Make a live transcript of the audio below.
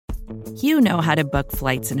You know how to book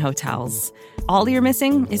flights and hotels. All you're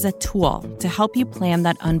missing is a tool to help you plan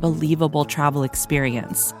that unbelievable travel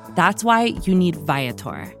experience. That's why you need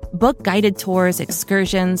Viator. Book guided tours,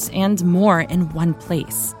 excursions, and more in one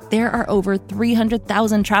place. There are over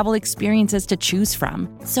 300,000 travel experiences to choose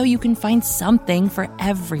from, so you can find something for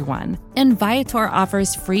everyone. And Viator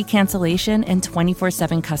offers free cancellation and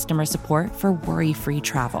 24/7 customer support for worry-free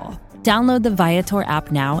travel. Download the Viator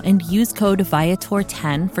app now and use code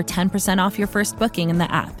Viator10 for 10% off your first booking in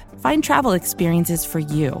the app. Find travel experiences for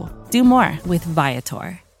you. Do more with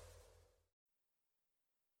Viator.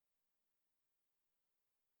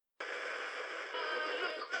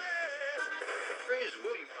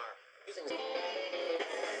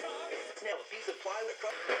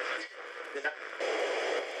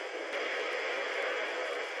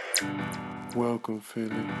 Welcome,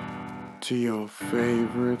 Philly, to your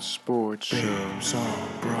favorite sports show, Babes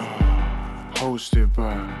on Broad, hosted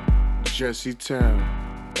by Jessica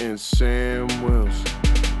Towne and Sam Wilson.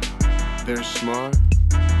 They're smart,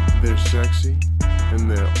 they're sexy,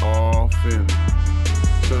 and they're all Philly.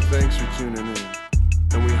 So thanks for tuning in,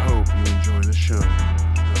 and we hope you enjoy the show.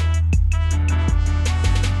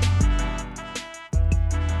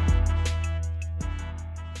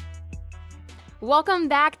 Welcome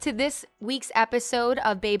back to this week's episode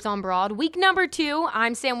of Babes on Broad, week number 2.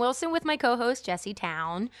 I'm Sam Wilson with my co-host, Jessica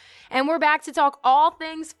Towne, and we're back to talk all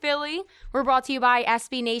things Philly. We're brought to you by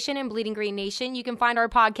SBNation and Bleeding Green Nation. You can find our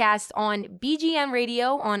podcast on BGN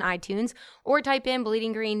Radio on iTunes, or type in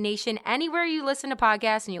Bleeding Green Nation anywhere you listen to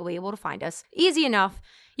podcasts, and you'll be able to find us. Easy enough.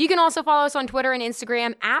 You can also follow us on Twitter and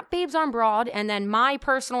Instagram at Babes on Broad, and then my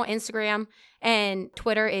personal Instagram and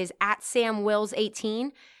Twitter is at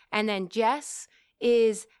SamWills18, and then Jess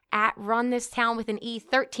is at Run This Town with an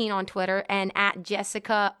E13 on Twitter and at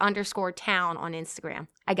Jessica_Town on Instagram.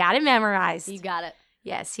 I got it memorized. You got it.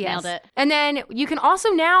 Yes. Nailed it. And then you can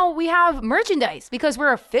also we have merchandise because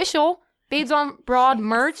we're official Babes on Broad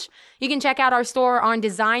merch. You can check out our store on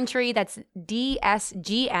Design Tree. That's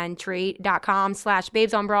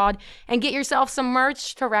dsgntree.com/Babes on Broad and get yourself some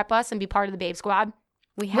merch to rep us and be part of the Babe Squad.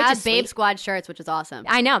 We have Babe Squad shirts, which is awesome.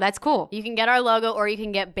 I know, that's cool. You can get our logo or you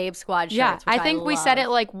can get Babe Squad shirts. Yeah, which I think we said love. it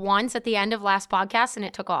like once at the end of last podcast and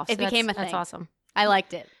it took off. It became a thing. That's awesome. I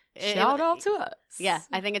liked it. Shout out to us. Yeah,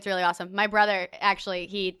 I think it's really awesome. My brother, actually,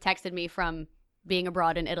 he texted me from being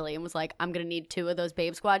abroad in Italy and was like, I'm going to need 2 of those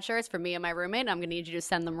Babe Squad shirts for me and my roommate. And I'm going to need you to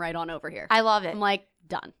send them right on over here. I love it. I'm like,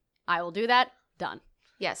 done. I will do that. Done.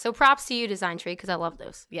 Yeah, so props to you, Design Tree, because I love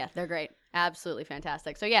those. Yeah, they're great. Absolutely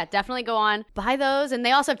fantastic. So yeah, definitely go on, buy those. And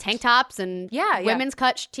they also have tank tops and women's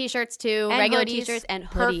cut t-shirts too, and regular hoodies, t-shirts and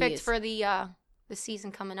hoodies. Perfect for the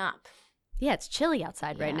season coming up. Yeah, it's chilly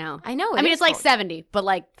outside right now. I know. I mean, it's like 70, but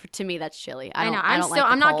like to me, that's chilly. I know.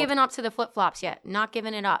 I'm not giving up to the flip flops yet. Not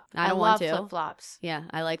giving it up. I don't want to. Flip flops. Yeah,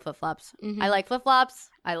 I like flip flops. Mm-hmm. I like flip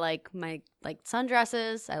flops. I like my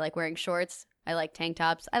sundresses. I like wearing shorts. I like tank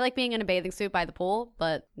tops. I like being in a bathing suit by the pool,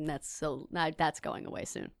 but that's going away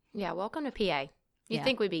soon. Yeah, welcome to PA. You'd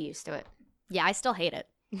think we'd be used to it. Yeah, I still hate it.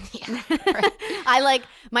 Yeah. I like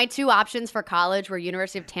my 2 options for college were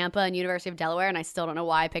University of Tampa and University of Delaware, and I still don't know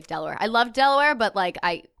why I picked Delaware. I love Delaware, but like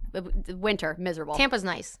winter, miserable. Tampa's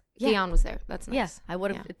nice. Dion was there. That's nice. Yes, I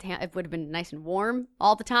would have. It would have been nice and warm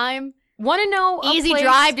all the time. Want to know easy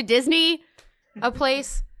drive to Disney? A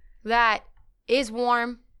place that is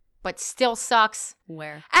warm but still sucks.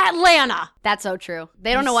 Where? Atlanta. That's so true.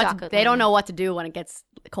 They don't know what to do when it gets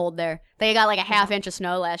cold there. They got like a half inch of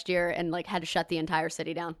snow last year and like had to shut the entire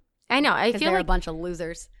city down. I know. I feel they're like a bunch of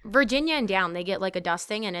losers. Virginia and down, they get like a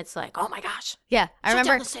dusting and it's like, oh my gosh. Yeah. I Shut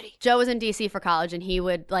remember down the city. Joe was in DC for college and he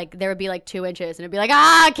would there would be like 2 inches and it'd be like,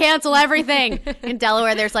 cancel everything. In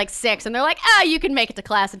Delaware, there's like 6 and they're like, you can make it to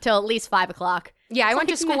class until at least 5 o'clock. Yeah, I went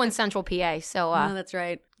to school in Central PA, so that's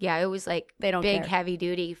right. Yeah, it was like they don't big, care. heavy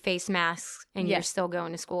duty face masks, and you're still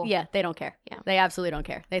going to school. Yeah, they don't care. Yeah, they absolutely don't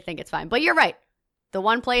care. They think it's fine. But you're right. The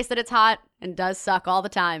one place that it's hot and does suck all the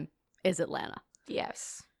time is Atlanta.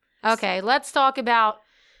 Yes. Okay, let's talk about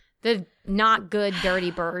the not good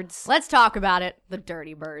Dirty Birds. Let's talk about it. The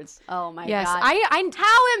Dirty Birds. Oh my God.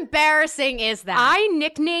 How embarrassing is that? I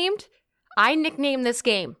nicknamed this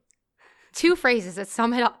game 2 phrases that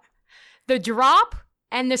sum it up. The drop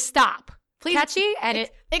and the stop. Please, catchy, and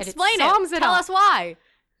explain it. Sums it Tell up. us why.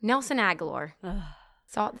 Nelson Aguilar.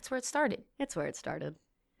 That's where it started. It's where it started.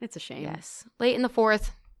 It's a shame. Yes. Late in the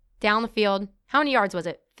 4th, down the field. How many yards was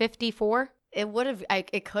it? 54? It would have.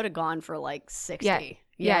 It could have gone for like 60.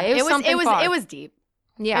 Yeah. It was It was deep.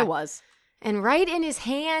 Yeah, it was. And right in his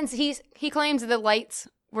hands, he claims the lights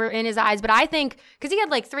were in his eyes. But I think, because he had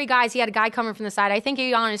like 3 guys, he had a guy coming from the side. I think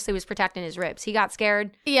he honestly was protecting his ribs. He got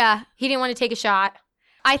scared. Yeah. He didn't want to take a shot.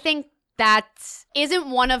 I think that isn't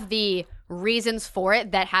one of the reasons for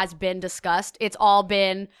it that has been discussed. It's all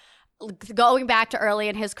been going back to early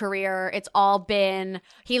in his career. It's all been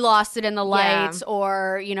he lost it in the lights,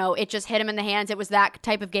 or, you know, it just hit him in the hands. It was that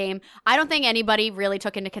type of game. I don't think anybody really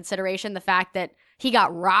took into consideration the fact that he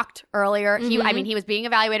got rocked earlier. He was being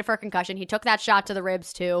evaluated for a concussion. He took that shot to the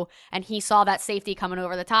ribs too, and he saw that safety coming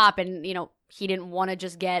over the top, and, you know, he didn't want to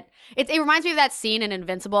just get it. It reminds me of that scene in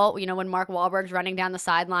Invincible, you know, when Mark Wahlberg's running down the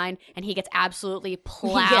sideline and he gets absolutely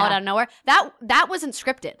plowed out of nowhere. That wasn't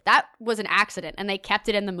scripted. That was an accident, and they kept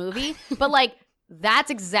it in the movie. But like,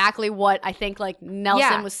 that's exactly what I think like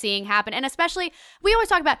Nelson was seeing happen. And especially, we always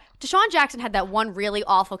talk about Deshaun Jackson had that one really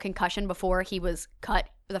awful concussion before he was cut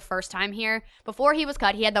the first time here. Before he was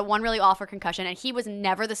cut, he had that one really awful concussion, and he was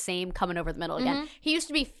never the same coming over the middle again. He used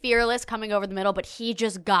to be fearless coming over the middle, but he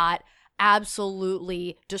just got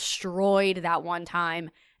absolutely destroyed that one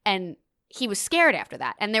time, and he was scared after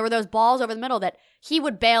that. And there were those balls over the middle that he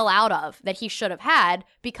would bail out of that he should have had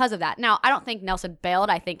because of that. Now, I don't think Nelson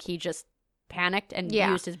bailed. I think he just panicked and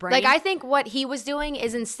used his brain. Like, I think what he was doing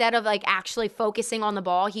is, instead of like actually focusing on the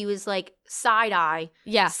ball, he was like side eye,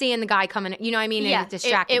 seeing the guy coming, you know what I mean, and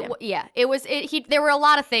distracted him. There were a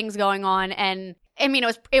lot of things going on, and I mean,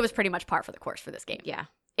 it was pretty much par for the course for this game. Yeah.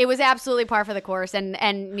 It was absolutely par for the course,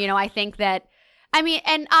 and you know, I think that, I mean,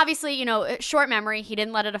 and obviously, you know, short memory, he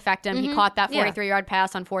didn't let it affect him. He caught that 43-yard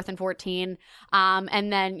pass on 4th and 14,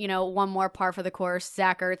 and then, you know, one more par for the course,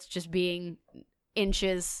 Zach Ertz just being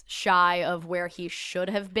inches shy of where he should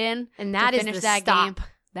have been, and that is the stop. Game.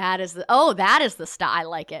 That is the stop. I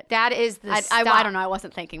like it. That is the stop. I don't know. I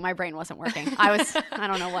wasn't thinking. My brain wasn't working. I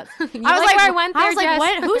don't know what. I was like, where I went there, I was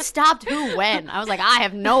like, who stopped who when? I was like, I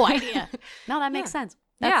have no idea. No, that makes sense.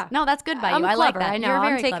 No, that's good by you. I like that. I know.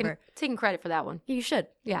 You're very I'm taking credit for that one. You should.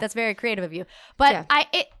 Yeah. That's very creative of you. But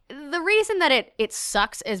the reason that it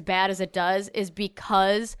sucks as bad as it does is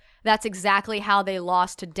because that's exactly how they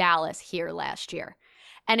lost to Dallas here last year.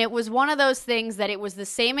 And it was one of those things that it was the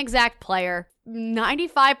same exact player,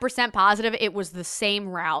 95% positive it was the same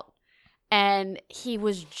route. And he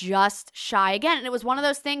was just shy again. And it was one of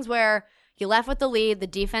those things where you left with the lead, the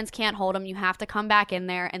defense can't hold him, you have to come back in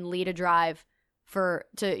there and lead a drive to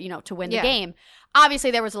win the game.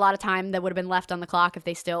 Obviously, there was a lot of time that would have been left on the clock if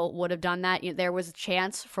they still would have done that. You know, there was a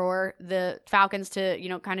chance for the Falcons to, you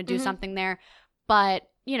know, kind of do something there. But,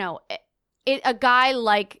 you know, a guy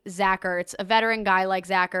like Zach Ertz, a veteran guy like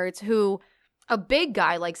Zach Ertz, who... A big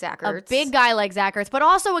guy like Zach Ertz. But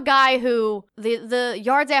also a guy who the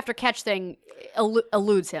yards after catch thing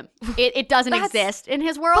eludes him. It doesn't exist in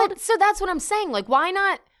his world. But, so that's what I'm saying. Like, why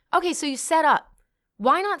not... Okay, so you set up.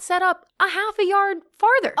 Why not set up a half a yard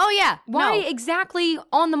farther? Oh, yeah. Why exactly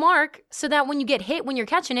on the mark so that when you get hit, when you're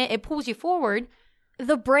catching it, it pulls you forward?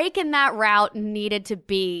 The break in that route needed to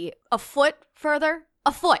be a foot further.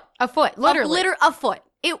 A foot. Literally. A foot.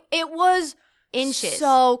 It was inches.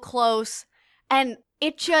 So close. And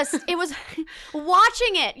it was,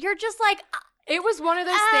 watching it, you're just like... It was one of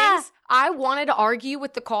those things, I wanted to argue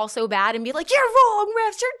with the call so bad and be like, you're wrong,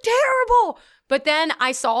 refs, you're terrible. But then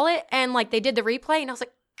I saw it, and like they did the replay, and I was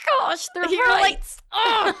like, gosh, they're right.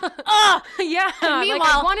 Yeah. Meanwhile,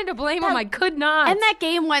 like, I wanted to blame him, I could not. And that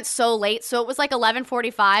game went so late, so it was like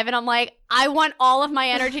 11:45, and I'm like, I want all of my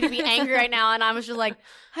energy to be angry right now, and I was just like,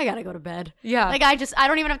 I gotta go to bed. Yeah. Like, I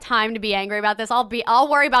don't even have time to be angry about this. I'll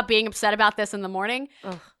worry about being upset about this in the morning.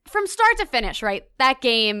 Ugh. From start to finish, right? That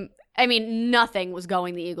game, I mean, nothing was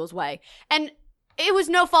going the Eagles' way. And it was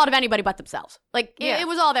no fault of anybody but themselves. Like, it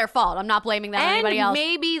was all their fault. I'm not blaming that on anybody else. And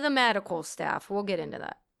maybe the medical staff. We'll get into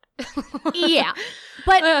that. Yeah.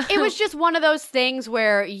 But it was just one of those things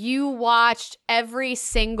where you watched every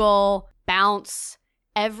single bounce.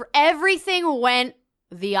 Everything went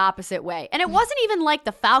the opposite way. And it wasn't even like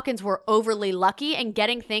the Falcons were overly lucky and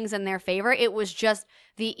getting things in their favor. It was just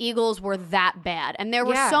the Eagles were that bad. And there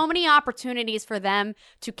were so many opportunities for them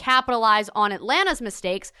to capitalize on Atlanta's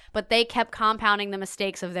mistakes, but they kept compounding the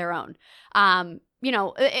mistakes of their own. You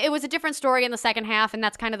know, it was a different story in the second half, and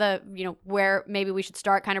that's kind of the, you know, where maybe we should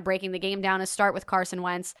start kind of breaking the game down, is start with Carson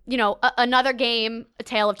Wentz. You know, another game, a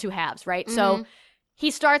tale of two halves, right? Mm-hmm. So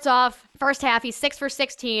he starts off, first half, he's 6 for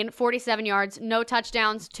 16, 47 yards, no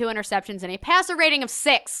touchdowns, 2 interceptions, and a passer rating of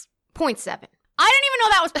 6.7. I didn't even know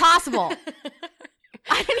that was possible.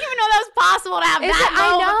 I didn't even know that was possible to have that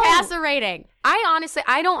low of a passer rating.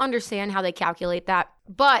 I don't understand how they calculate that,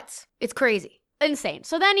 but it's crazy. Insane.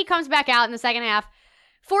 So then he comes back out in the second half,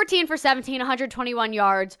 14 for 17, 121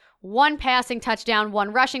 yards, 1 passing touchdown,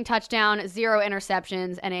 1 rushing touchdown, 0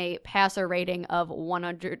 interceptions, and a passer rating of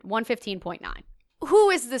 115.9. Who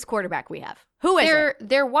is this quarterback we have? Who is it?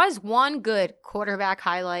 There was one good quarterback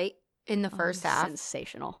highlight in the first half.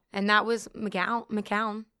 Sensational. And that was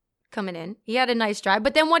McCown coming in. He had a nice drive.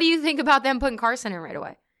 But then what do you think about them putting Carson in right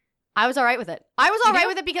away? I was all right with it.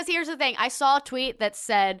 With it because here's the thing. I saw a tweet that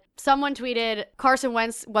said, someone tweeted Carson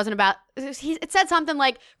Wentz wasn't about, it said something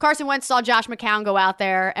like Carson Wentz saw Josh McCown go out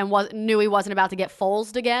there and knew he wasn't about to get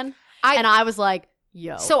Foles'd again. And I was like,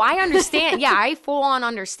 yo. So I understand. Yeah, I full on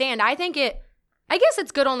understand. I guess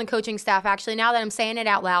it's good on the coaching staff, actually, now that I'm saying it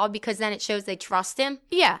out loud, because then it shows they trust him.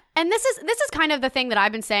 Yeah, and this is kind of the thing that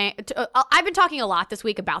I've been saying. I've been talking a lot this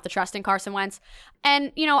week about the trust in Carson Wentz.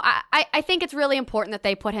 And, I think it's really important that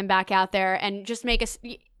they put him back out there and just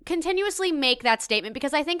continuously make that statement,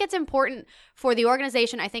 because I think it's important for the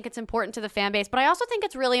organization. I think it's important to the fan base, but I also think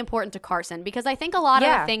it's really important to Carson, because I think a lot of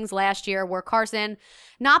the things last year were Carson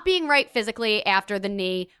not being right physically after the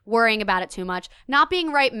knee, worrying about it too much, not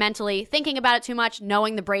being right mentally, thinking about it too much,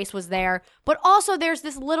 knowing the brace was there, but also there's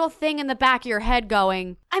this little thing in the back of your head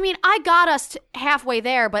going, I mean, I got us halfway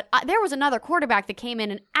there, but there was another quarterback that came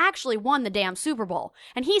in and actually won the damn Super Bowl,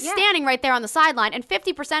 and he's standing right there on the sideline, and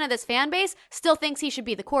 50% of this fan base still thinks he should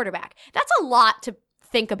be the quarterback. That's a lot to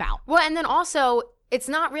think about. Well, and then also, it's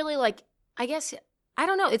not really like, I guess, I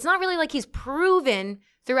don't know, it's not really like he's proven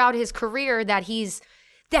throughout his career that he's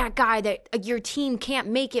that guy that your team can't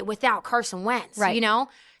make it without Carson Wentz, right?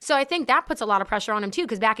 So I think that puts a lot of pressure on him too,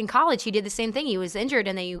 because back in college, he did the same thing. He was injured,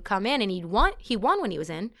 and then you come in and he won when he was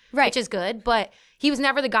in, right, which is good, but he was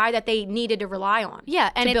never the guy that they needed to rely on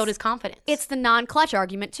and to build his confidence. It's the non-clutch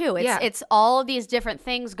argument too. It's all of these different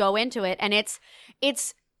things go into it, and it's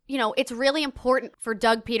really important for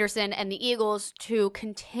Doug Peterson and the Eagles to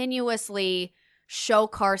continuously show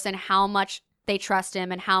Carson how much they trust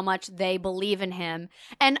him and how much they believe in him.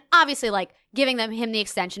 And obviously, like, giving him the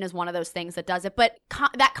extension is one of those things that does it. But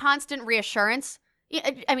that constant reassurance,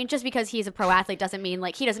 I mean, just because he's a pro athlete doesn't mean,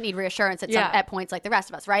 like, he doesn't need reassurance at points like the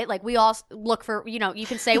rest of us, right? Like, we all look for, you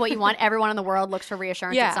can say what you want. Everyone in the world looks for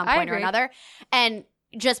reassurance at some point or another. And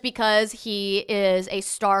just because he is a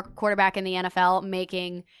star quarterback in the NFL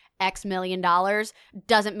making X million dollars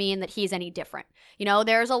doesn't mean that he's any different.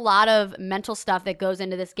 There's a lot of mental stuff that goes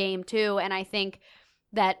into this game too, and I think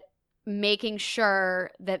that making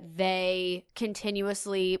sure that they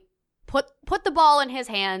continuously put the ball in his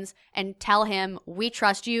hands and tell him, we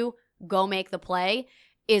trust you, go make the play,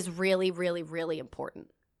 is really, really, really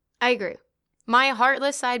important. I agree. My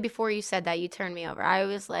heartless side, before you said that, you turned me over. I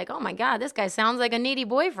was like, oh my God, this guy sounds like a needy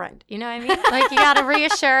boyfriend. You know what I mean? Like, you got to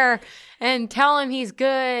reassure and tell him he's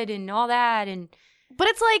good and all that. But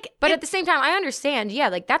it's like, at the same time, I understand. Yeah,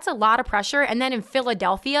 like, that's a lot of pressure. And then in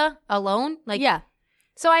Philadelphia alone, like, yeah.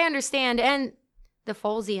 So I understand. And the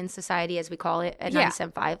Folesian Society, as we call it at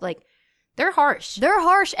 97.5, like, they're harsh. They're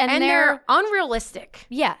harsh and they're unrealistic.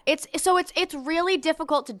 Yeah. It's really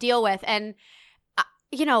difficult to deal with. And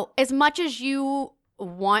as much as you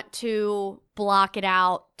want to block it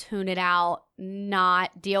out, tune it out,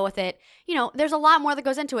 not deal with it, there's a lot more that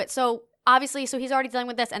goes into it. So obviously, he's already dealing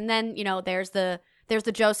with this. And then, there's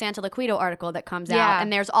the Joe Santoliquito article that comes out,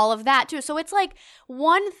 and there's all of that too. So it's like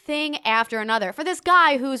one thing after another for this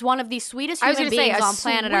guy who's one of the sweetest human beings on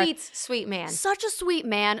planet Earth. Sweet man. Such a sweet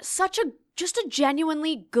man. Just a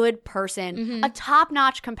genuinely good person, a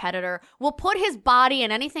top-notch competitor, will put his body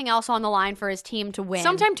and anything else on the line for his team to win.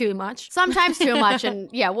 Sometimes too much. And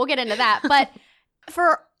yeah, we'll get into that. But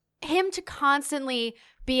for him to constantly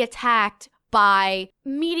be attacked by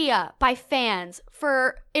media, by fans,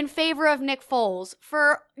 in favor of Nick Foles,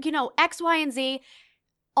 for, X, Y, and Z,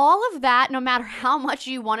 all of that, no matter how much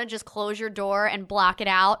you want to just close your door and block it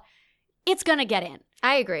out, it's going to get in.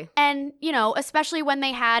 I agree. And, especially when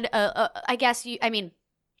they had, to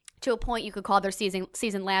a point you could call their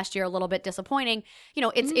season last year a little bit disappointing.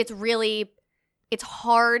 It's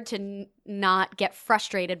hard to not get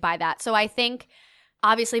frustrated by that. So I think,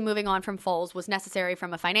 obviously, moving on from Foles was necessary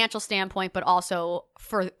from a financial standpoint, but also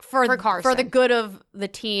for Carson, for the good of the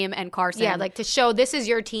team and Carson. Yeah, like to show this is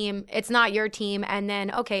your team, it's not your team, and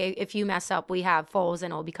then, okay, if you mess up, we have Foles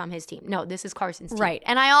and it'll become his team. No, this is Carson's team. Right.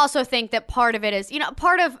 And I also think that part of it is,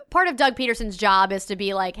 part of Doug Peterson's job is to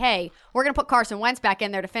be like, hey, we're going to put Carson Wentz back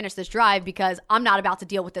in there to finish this drive because I'm not about to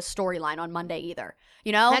deal with this storyline on Monday either.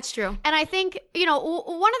 That's true. And I think,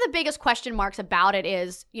 one of the biggest question marks about it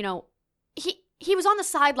is, he was on the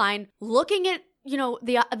sideline looking at,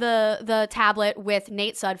 the tablet with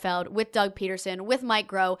Nate Sudfeld, with Doug Peterson, with Mike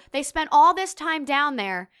Groh. They spent all this time down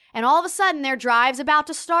there, and all of a sudden their drive's about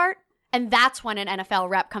to start, And that's when an NFL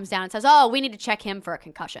rep comes down and says, oh, we need to check him for a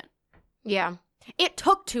concussion. Yeah. It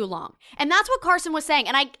took too long. And that's what Carson was saying.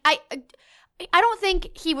 And I don't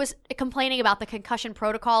think he was complaining about the concussion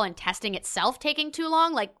protocol and testing itself taking too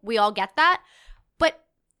long. Like, we all get that. But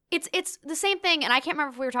it's the same thing. And I can't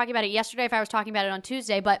remember if we were talking about it yesterday, if I was talking about it on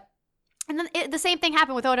Tuesday. But and then the same thing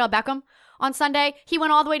happened with Odell Beckham on Sunday. He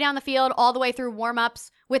went all the way down the field, all the way through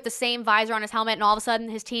warm-ups with the same visor on his helmet. And all of a sudden,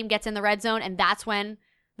 his team gets in the red zone. And that's when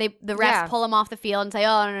the refs pull him off the field and say,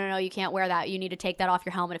 oh, no, you can't wear that. You need to take that off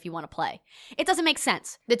your helmet if you want to play. It doesn't make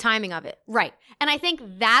sense. The timing of it. Right. And I think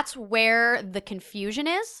that's where the confusion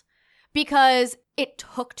is, because it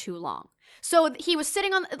took too long. So he was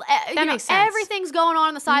sitting on, makes sense. Everything's going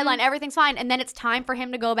on the sideline, everything's fine, and then it's time for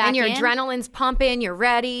him to go back in. And your adrenaline's pumping, you're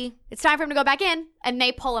ready. It's time for him to go back in, and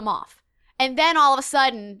they pull him off. And then all of a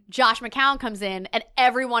sudden, Josh McCown comes in, and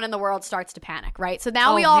everyone in the world starts to panic, right? So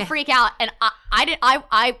now we all freak out, and I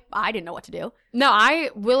didn't know what to do. No, I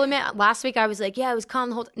will admit, last week I was like, yeah, it was calm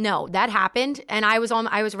the whole time. No, that happened, and I was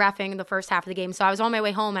reffing the first half of the game, so I was on my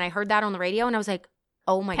way home, and I heard that on the radio, and I was like,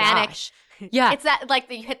 oh my gosh. Yeah. It's that, like,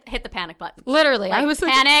 you hit the panic button. Literally. Like, I was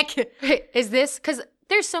like, panic. Is this, because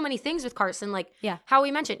there's so many things with Carson, like how we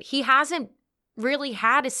mentioned, he hasn't really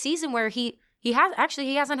had a season where he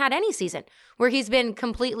hasn't had any season where he's been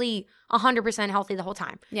completely 100% healthy the whole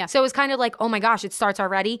time. Yeah. So it was kind of like, oh my gosh, it starts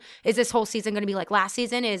already. Is this whole season going to be like last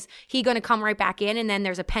season? Is he going to come right back in and then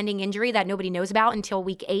there's a pending injury that nobody knows about until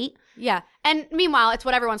week 8? Yeah. And meanwhile, it's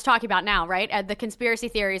what everyone's talking about now, right? The conspiracy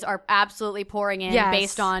theories are absolutely pouring in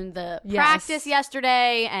based on the practice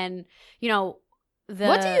yesterday and,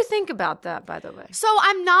 what do you think about that, by the way? So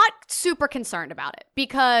I'm not super concerned about it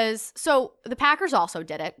because the Packers also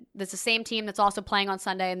did it. It's the same team that's also playing on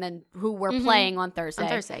Sunday and then who we're playing on Thursday. On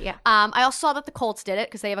Thursday, yeah. I also saw that the Colts did it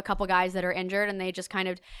because they have a couple guys that are injured and they just kind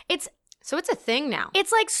of So it's a thing now.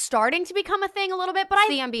 It's like starting to become a thing a little bit, but it's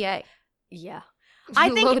the NBA. Yeah. I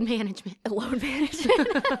think load management.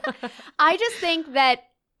 I just think that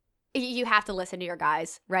you have to listen to your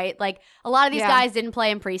guys, right? Like, a lot of these guys didn't play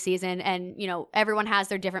in preseason, and, everyone has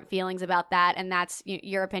their different feelings about that, and that's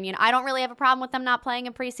your opinion. I don't really have a problem with them not playing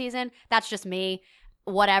in preseason. That's just me.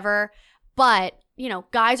 Whatever. But,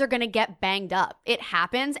 guys are going to get banged up. It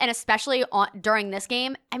happens, and especially during this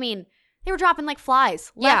game, I mean, they were dropping like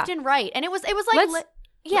flies left and right. And it was like,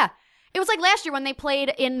 it was like last year when they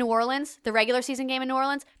played in New Orleans, the regular season game in New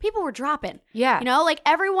Orleans, people were dropping. Yeah. Like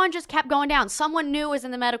everyone just kept going down. Someone new was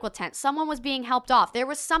in the medical tent. Someone was being helped off. There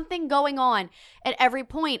was something going on at every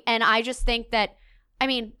point. And I just think that,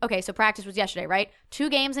 so practice was yesterday, right? 2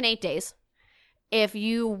 games in 8 days. If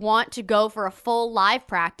you want to go for a full live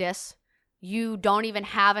practice, you don't even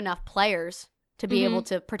have enough players to be able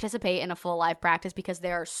to participate in a full live practice because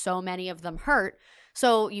there are so many of them hurt.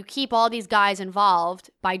 So you keep all these guys involved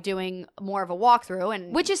by doing more of a walkthrough,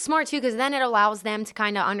 and which is smart too, because then it allows them to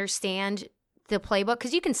kind of understand the playbook.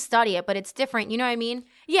 Because you can study it, but it's different. You know what I mean?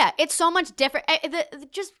 Yeah, it's so much different.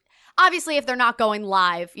 Just obviously, if they're not going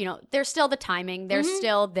live, there's still the timing. There's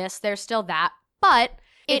still this. There's still that. But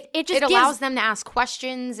it just allows them to ask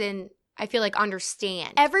questions and I feel like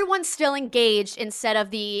understand. Everyone's still engaged instead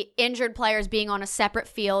of the injured players being on a separate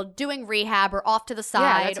field, doing rehab or off to the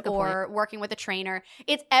side or working with a trainer.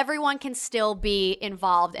 It's everyone can still be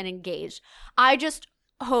involved and engaged. I just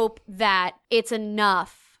hope that it's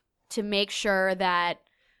enough to make sure that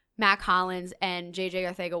Mac Hollins and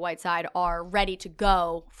JJ Arcega-Whiteside are ready to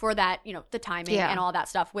go for that, the timing and all that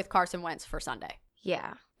stuff with Carson Wentz for Sunday.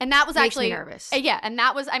 Yeah. And that was actually makes me nervous. Yeah, and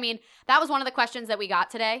that was one of the questions that we got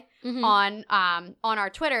today on our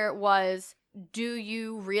Twitter was, do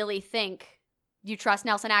you really think you trust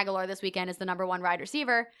Nelson Aguilar this weekend as the number 1 wide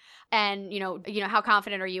receiver? And how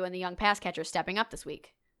confident are you in the young pass catcher stepping up this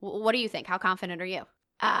week? What do you think? How confident are you?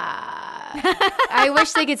 I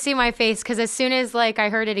wish they could see my face because as soon as I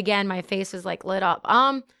heard it again, my face was lit up.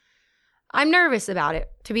 I'm nervous about it,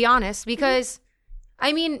 to be honest, because.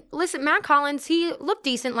 Listen, Matt Collins, he looked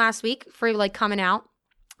decent last week for coming out.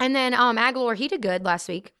 And then Aguilar, he did good last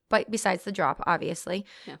week, but besides the drop, obviously.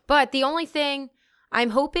 Yeah. But the only thing I'm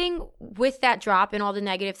hoping with that drop and all the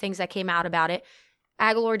negative things that came out about it,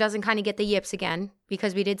 Aguilar doesn't kind of get the yips again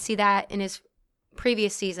because we did see that in his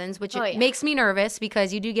previous seasons, which makes me nervous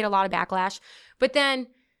because you do get a lot of backlash. But then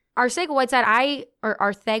Arcega-Whiteside,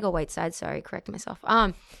 Arcega-Whiteside, sorry, correct myself.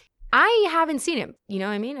 I haven't seen him. You know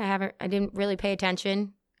what I mean? I didn't really pay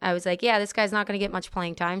attention. I was like, yeah, this guy's not going to get much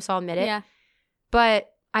playing time, so I'll admit it. Yeah. But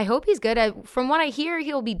I hope he's good. From what I hear,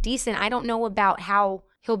 he'll be decent. I don't know about how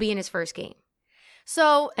he'll be in his first game.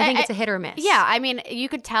 So I think it's a hit or miss. Yeah, you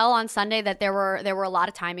could tell on Sunday that there were a lot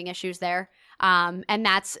of timing issues there. And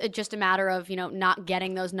that's just a matter of, not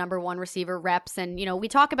getting those number one receiver reps. And, we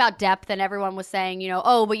talk about depth and everyone was saying,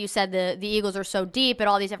 oh, but you said the Eagles are so deep at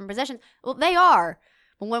all these different positions. Well, they are.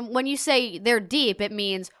 When you say they're deep, it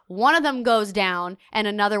means one of them goes down and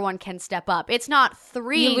another one can step up. It's not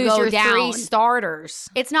three you lose go your down. 3 starters.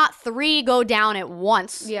 It's not 3 go down at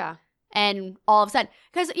once. Yeah. And all of a sudden,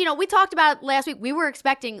 because, we talked about it last week. We were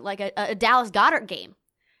expecting like a Dallas Goedert game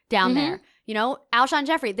down there. Alshon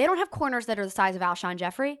Jeffrey. They don't have corners that are the size of Alshon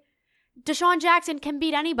Jeffrey. Deshaun Jackson can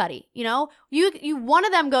beat anybody. You one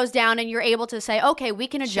of them goes down and you're able to say, okay, we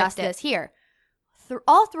can adjust this here.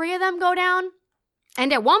 All 3 of them go down.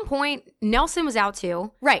 And at one point, Nelson was out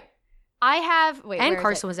too. Right. I have... Wait, and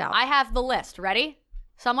Carson was out. I have the list. Ready?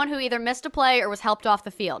 Someone who either missed a play or was helped off the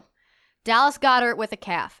field. Dallas Goedert with a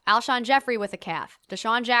calf. Alshon Jeffrey with a calf.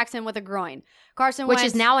 Deshaun Jackson with a groin. Carson Wentz... Which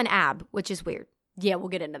is now an ab, which is weird. Yeah, we'll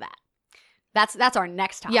get into that. That's our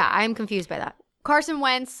next topic. Yeah, I'm confused by that. Carson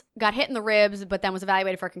Wentz got hit in the ribs, but then was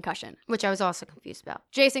evaluated for a concussion. Which I was also confused about.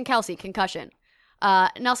 Jason Kelsey, concussion.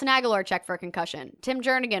 Nelson Aguilar checked for a concussion. Tim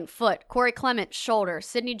Jernigan, foot. Corey Clement, shoulder.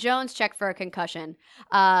 Sidney Jones checked for a concussion.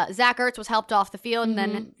 Zach Ertz was helped off the field and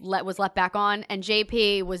then was let back on. And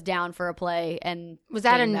JP was down for a play and was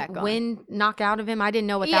that a wind knockout of him? I didn't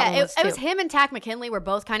know what that one was. It was him and Tack McKinley were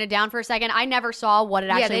both kind of down for a second. I never saw what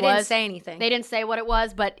it actually was. Yeah, they didn't say anything. They didn't say what it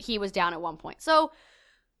was, but he was down at one point. So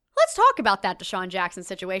let's talk about that Deshaun Jackson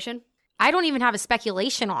situation. I don't even have a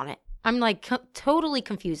speculation on it. I'm like totally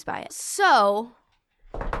confused by it. So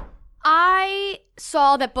I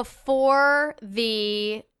saw that before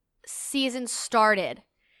the season started,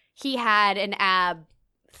 he had an ab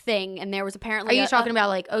thing, and there was apparently... Are you talking about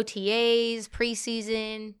like OTAs,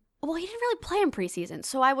 preseason? Well, he didn't really play in preseason,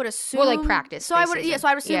 so I would assume... Well, like practice. So I would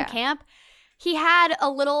assume camp. He had a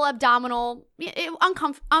little abdominal,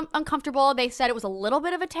 uncomfortable. They said it was a little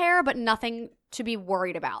bit of a tear, but nothing to be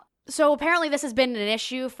worried about. So apparently this has been an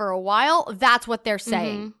issue for a while. That's what they're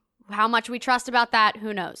saying. How much we trust about that,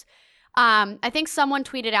 who knows? I think someone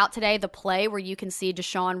tweeted out today the play where you can see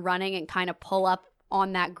Deshaun running and kind of pull up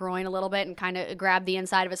on that groin a little bit and kind of grab the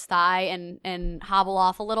inside of his thigh and hobble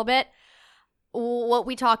off a little bit. What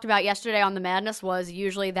we talked about yesterday on The Madness was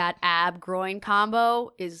usually that ab-groin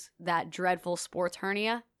combo is that dreadful sports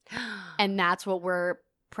hernia. And that's what we're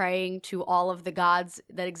praying to all of the gods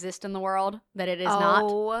that exist in the world, that it is not.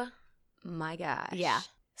 Oh, my gosh. Yeah.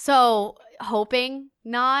 So, hoping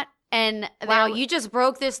not. And wow, you just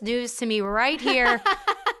broke this news to me right here.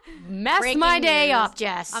 Messed Breaking my day news. up,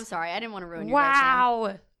 Jess. I'm sorry. I didn't want to ruin your day, Sam.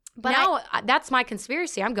 Wow. But now that's my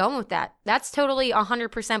conspiracy. I'm going with that. That's totally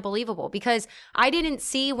 100% believable because I didn't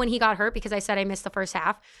see when he got hurt because I said I missed the first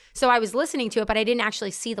half. So I was listening to it, but I didn't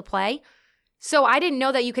actually see the play. So I didn't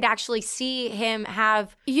know that you could actually see him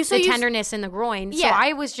have the tenderness in the groin. Yeah. So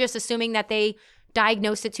I was just assuming that they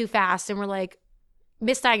diagnosed it too fast and were like,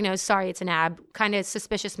 misdiagnosed, sorry, it's an ab, kind of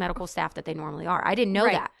suspicious medical staff that they normally are. I didn't know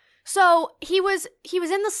that. So he was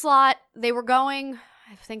in the slot. They were going,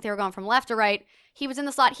 I think they were going from left to right. He was in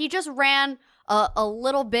the slot. He just ran a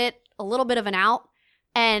little bit of an out,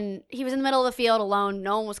 and he was in the middle of the field alone.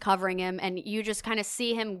 No one was covering him, and you just kind of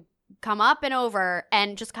see him come up and over,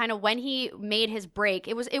 and just kind of when he made his break,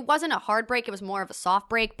 it wasn't a hard break. It was more of a soft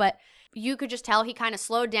break, but you could just tell he kind of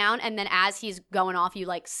slowed down, and then as he's going off, you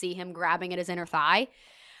like see him grabbing at his inner thigh.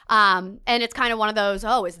 And it's kind of one of those,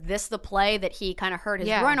 oh, is this the play that he kind of hurt his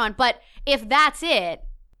groin on? But if that's it,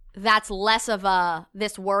 that's less of a,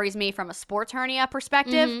 this worries me from a sports hernia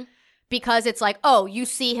perspective, because it's like, oh, you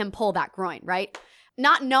see him pull that groin, right?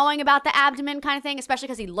 Not knowing about the abdomen kind of thing, especially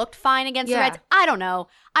because he looked fine against the Reds. I don't know.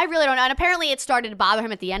 I really don't know. And apparently it started to bother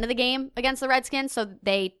him at the end of the game against the Redskins, so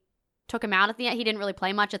they took him out at the end. He didn't really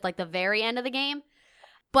play much at like the very end of the game.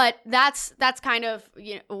 But that's kind of,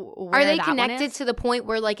 where are they that connected to the point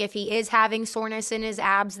where like if he is having soreness in his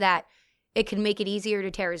abs that it can make it easier to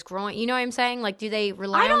tear his groin? You know what I'm saying? Like, do they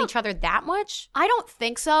rely on each other that much? I don't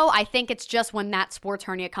think so. I think it's just when that sports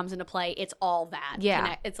hernia comes into play, it's all that.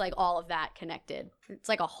 Yeah. It's like all of that connected. It's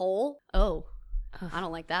like a hole. Oh, I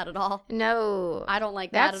don't like that at all. No. I don't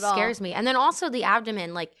like that at all. That scares me. And then also the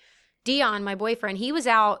abdomen, like Dion, my boyfriend, he was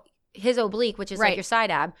out, his oblique, which is like your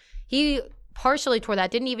side ab. He partially tore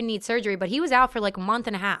that, didn't even need surgery, but he was out for like a month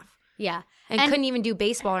and a half. Yeah. And couldn't even do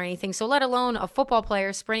baseball or anything. So let alone a football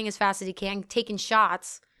player sprinting as fast as he can, taking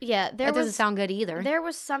shots. Yeah. That doesn't sound good either. There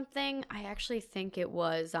was something, I actually think it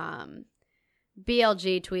was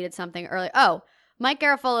BLG tweeted something earlier. Oh, Mike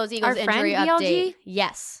Garafolo's Eagles injury update. BLG?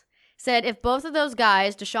 Yes. Said, if both of those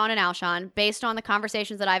guys, Deshaun and Alshon, based on the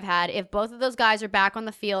conversations that I've had, if both of those guys are back on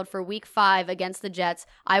the field for week 5 against the Jets,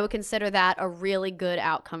 I would consider that a really good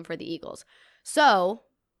outcome for the Eagles. So,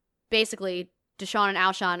 basically Deshaun and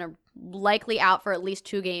Alshon are likely out for at least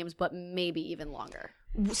 2 games, but maybe even longer.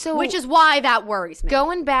 So which is why that worries me.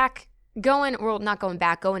 Going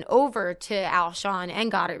over to Alshon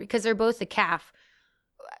and Goddard because they're both the calf.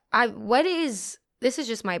 This is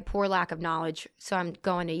just my poor lack of knowledge, so I'm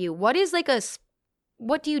going to you. What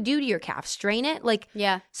do you do to your calf? Strain it? Like,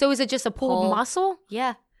 yeah. So is it just a pulled muscle?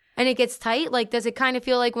 Yeah. And it gets tight? Like, does it kind of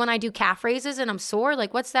feel like when I do calf raises and I'm sore?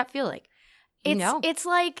 Like, what's that feel like? It's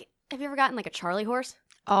like, have you ever gotten like a Charlie horse?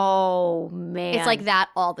 Oh, man. It's like that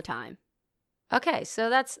all the time. Okay, so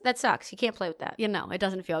that sucks. You can't play with that. You know, it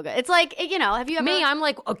doesn't feel good. It's like, have you ever... Me, I'm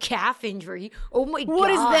like, a calf injury. Oh my God. What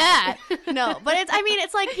is that? No, but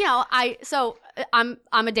it's like,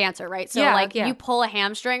 I'm a dancer, right? So you pull a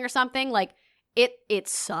hamstring or something, like it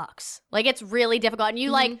sucks. Like it's really difficult. And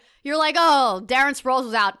you're like, oh, Darren Sproles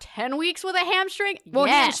was out 10 weeks with a hamstring? Well,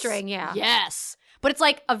 yes. Hamstring, yeah. Yes. But it's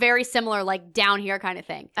like a very similar, like down here kind of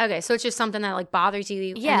thing. Okay, so it's just something that like bothers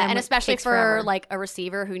you. Yeah, and especially for like a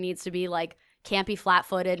receiver who needs to be like, can't be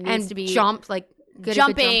flat-footed, needs to be jump, like good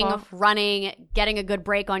jumping, running, getting a good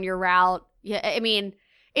break on your route. Yeah, I mean,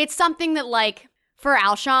 it's something that like for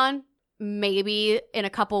Alshon, maybe in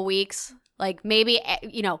a couple weeks, like maybe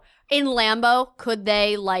in Lambeau, could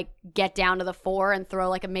they like get down to the 4 and throw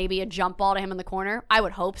like maybe a jump ball to him in the corner? I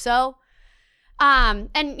would hope so. And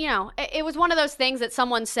it was one of those things that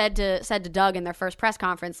someone said to Doug in their first press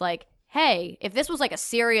conference, like, hey, if this was like a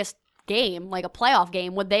serious game, like a playoff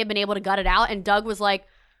game, would they have been able to gut it out? And Doug was like,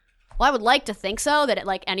 well, I would like to think so, that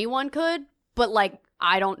like anyone could, but like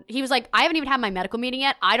he was like, I haven't even had my medical meeting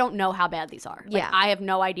yet. I don't know how bad these are. Like, I have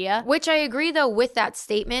no idea. Which I agree though with that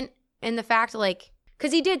statement and the fact like,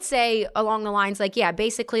 because he did say along the lines like, yeah,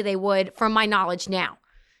 basically they would from my knowledge now.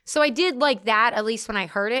 So I did like that at least when I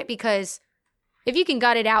heard it, because if you can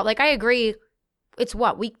gut it out, like I agree, it's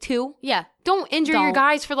what, week 2? Yeah. Don't injure your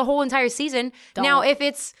guys for the whole entire season. Now,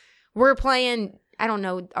 if we're playing, I don't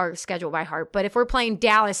know our schedule by heart, but if we're playing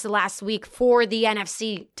Dallas the last week for the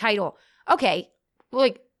NFC title, okay,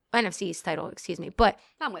 like NFC's title, excuse me, but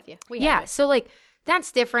I'm with you. So like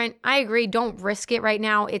that's different. I agree. Don't risk it right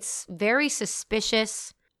now. It's very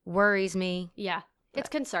suspicious, worries me. Yeah, it's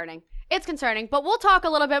concerning. It's concerning, but we'll talk a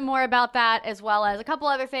little bit more about that as well as a couple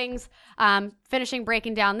other things, finishing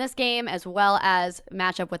breaking down this game as well as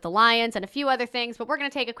matchup with the Lions and a few other things, but we're going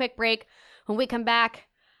to take a quick break. When we come back,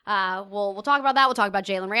 we'll talk about that. We'll talk about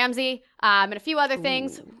Jalen Ramsey and a few other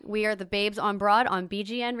things. We are the Babes on Broad on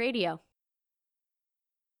BGN Radio.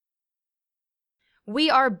 We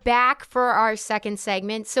are back for our second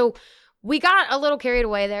segment. So we got a little carried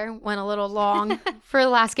away there, went a little long for the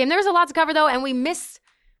last game. There was a lot to cover though, and we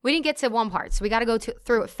didn't get to one part, so we got to go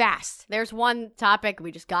through it fast. There's one topic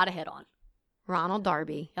we just got to hit on. Ronald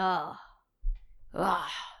Darby. Ugh.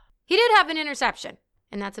 He did have an interception.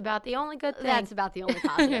 And that's about the only good thing. That's about the only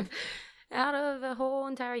positive. Out of the whole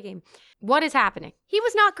entire game. What is happening? He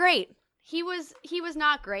was not great. He was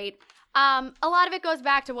not great. A lot of it goes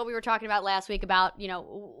back to what we were talking about last week about,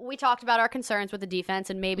 we talked about our concerns with the defense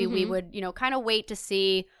and maybe we would, kind of wait to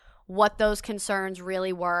see what those concerns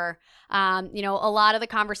really were. A lot of the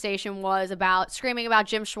conversation was about screaming about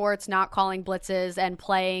Jim Schwartz not calling blitzes and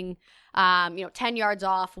playing 10 yards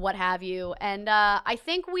off, what have you. And I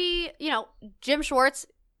think Jim Schwartz,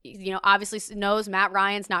 obviously knows Matt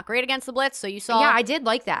Ryan's not great against the blitz. So you saw. Yeah, I did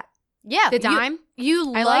like that. Yeah. The dime.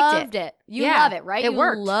 I loved it. You love it, right? It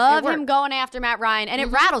worked. You love him going after Matt Ryan, and it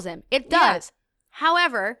rattles him. It does. Yeah.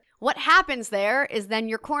 However, what happens there is then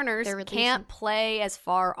your corners can't play as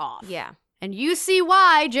far off. Yeah. And you see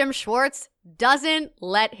why Jim Schwartz doesn't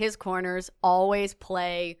let his corners always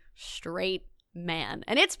play straight man.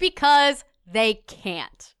 And it's because they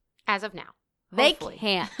can't. As of now. They Hopefully.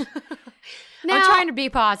 can't. Now, I'm trying to be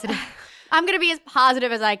positive. I'm going to be as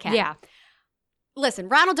positive as I can. Yeah. Listen,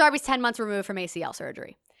 Ronald Darby's 10 months removed from ACL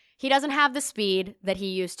surgery. He doesn't have the speed that he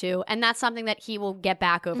used to, and that's something that he will get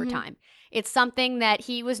back over time. It's something that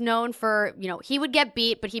he was known for, he would get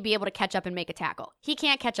beat, but he'd be able to catch up and make a tackle. He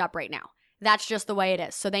can't catch up right now. That's just the way it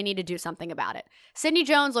is. So they need to do something about it. Sidney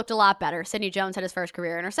Jones looked a lot better. Sidney Jones had his first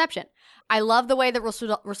career interception. I love the way that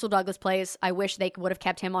Russell Douglas plays. I wish they would have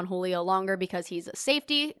kept him on Julio longer because he's a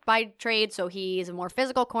safety by trade. So he's a more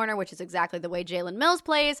physical corner, which is exactly the way Jalen Mills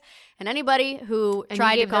plays. And anybody who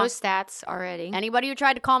tried to those stats already. Anybody who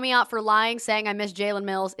tried to call me out for lying, saying I miss Jalen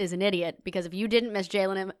Mills is an idiot. Because if you didn't miss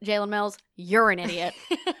Jalen Mills, you're an idiot.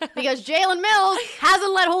 Because Jalen Mills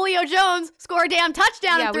hasn't let Julio Jones score a damn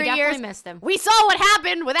touchdown in 3 years. Yeah, we definitely missed him. We saw what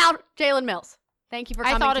happened without Jalen Mills. Thank you for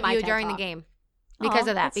coming to my I thought of you TED during Talk. the game because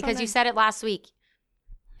of that. Because you said it last week.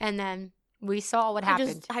 And then We saw what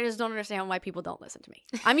happened. I just don't understand why people don't listen to me.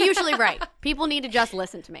 I'm usually right. People need to just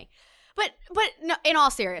listen to me. But no, in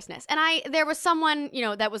all seriousness, and there was someone,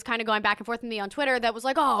 that was kind of going back and forth with me on Twitter that was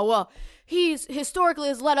like, oh, well, he's historically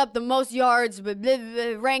has led up the most yards, blah, blah,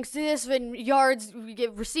 blah, ranks this and yards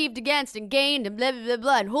received against and gained and blah, blah, blah,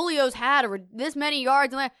 blah. And Julio's had this many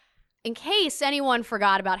yards. In case anyone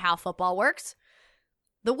forgot about how football works,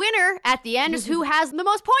 the winner at the end is who has the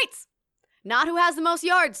most points. Not who has the most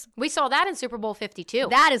yards. We saw that in Super Bowl 52.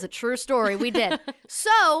 That is a true story. We did.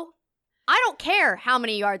 So, I don't care how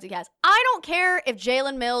many yards he has. I don't care if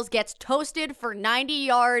Jalen Mills gets toasted for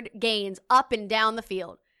 90-yard gains up and down the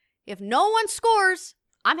field. If no one scores,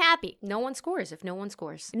 I'm happy. No one scores if no one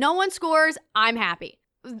scores. No one scores, I'm happy.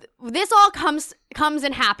 This all comes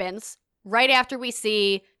and happens right after we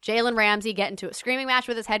see Jalen Ramsey get into a screaming match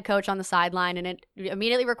with his head coach on the sideline, and it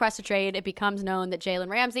immediately requests a trade. It becomes known that Jalen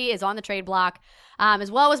Ramsey is on the trade block,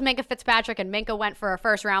 as well as Minkah Fitzpatrick, and Minkah went for a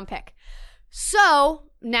first-round pick. So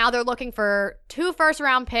now they're looking for 2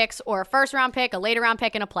 first-round picks, or a first-round pick, a later-round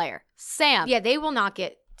pick, and a player. Sam. Yeah, they will not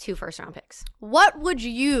get 2 first-round picks. What would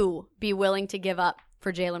you be willing to give up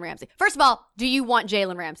for Jalen Ramsey? First of all, do you want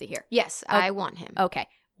Jalen Ramsey here? Yes, I want him. Okay.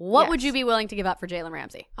 What would you be willing to give up for Jalen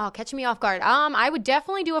Ramsey? Oh, catch me off guard. I would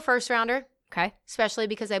definitely do a first rounder. Okay. Especially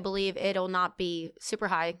because I believe it'll not be super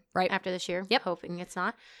high after this year. Yep. Hoping it's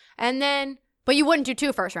not. And then... But you wouldn't do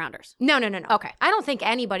 2 first rounders? No. Okay. I don't think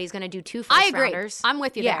anybody's going to do 2 first rounders. I'm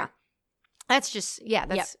with you there. That's just,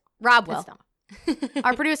 that's... Yep. Rob will.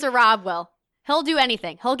 Our producer, Rob will. He'll do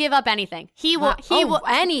anything. He'll give up anything. He will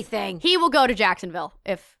anything. He will go to Jacksonville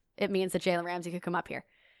if it means that Jalen Ramsey could come up here.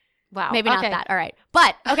 Wow. Maybe not that. All right.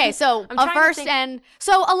 But, okay, so a first and...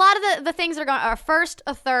 So a lot of the things that are going are first,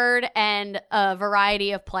 a third, and a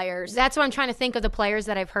variety of players. That's what I'm trying to think of the players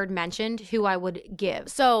that I've heard mentioned who I would give.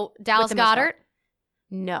 So Dallas Goedert?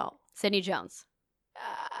 No. Sidney Jones?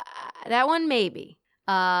 That one maybe.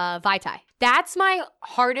 Vaitai. That's my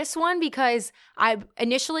hardest one because I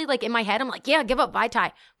initially, in my head, I'm like, yeah, give up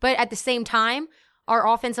Vaitai. But at the same time, our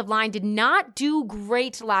offensive line did not do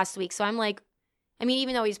great last week. So I'm like,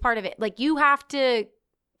 even though he's part of it, you have to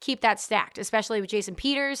keep that stacked, especially with Jason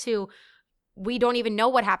Peters, who we don't even know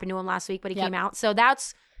what happened to him last week, but he came out. So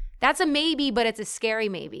that's a maybe, but it's a scary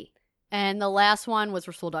maybe. And the last one was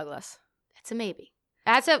Rasul Douglas. That's a maybe.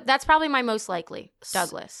 That's probably my most likely,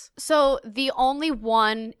 Douglas. So the only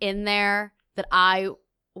one in there that I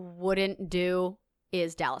wouldn't do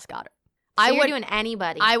is Dallas Goedert. So you're doing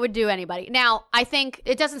anybody. I would do anybody. Now, I think...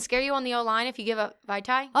 It doesn't scare you on the O-line if you give up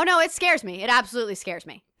Vaitai? Oh, no, it scares me. It absolutely scares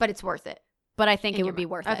me. But it's worth it. But I think it would be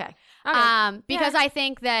worth it. Okay. Because I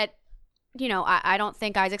think that, I don't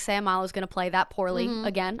think Isaac Seumalo is going to play that poorly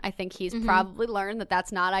again. I think he's probably learned that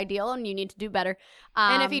that's not ideal and you need to do better.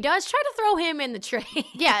 And if he does, try to throw him in the trade.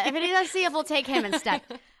 Yeah, if he does, see if we'll take him instead.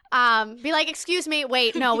 Be like, excuse me,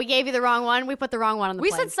 wait, no, we gave you the wrong one. We put the wrong one on the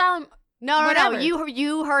plane. We said Salam... No.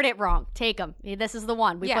 You heard it wrong. Take him. This is the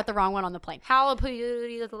one. We put the wrong one on the plane.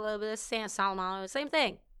 Halapoulides, Salamano, same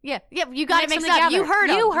thing. Yeah. You got it mixed up. Together. You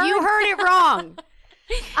heard it wrong.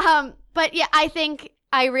 But yeah,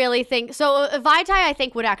 I really think so. Vaitai, I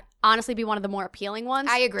think, would honestly be one of the more appealing ones.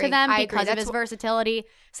 I agree. To them because of his versatility.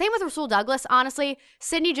 Same with Rasul Douglas, honestly.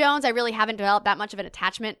 Sidney Jones, I really haven't developed that much of an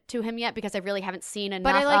attachment to him yet because I really haven't seen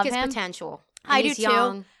enough of him. But I like his potential. I do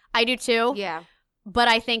too. I do too. Yeah. But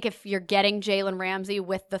I think if you're getting Jalen Ramsey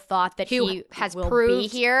with the thought that he has will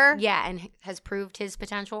proved, be here. Yeah, and has proved his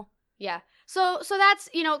potential. Yeah. So that's,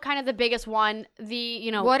 kind of the biggest one.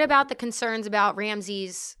 What about the concerns about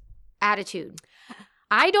Ramsey's attitude?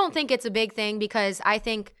 I don't think it's a big thing because I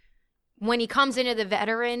think when he comes into the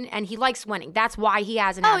veteran and he likes winning, that's why he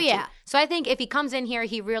has an attitude. Yeah. So I think if he comes in here,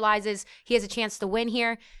 he realizes he has a chance to win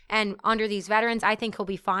here. And under these veterans, I think he'll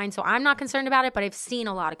be fine. So I'm not concerned about it, but I've seen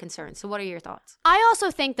a lot of concerns. So what are your thoughts? I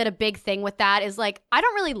also think that a big thing with that is I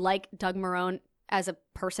don't really like Doug Marrone as a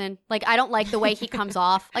person. I don't like the way he comes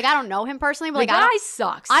off. I don't know him personally, but the guy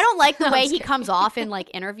sucks. I don't like the way he comes off in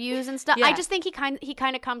interviews and stuff. Yeah. I just think he kind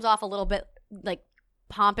of comes off a little bit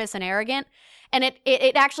pompous and arrogant, and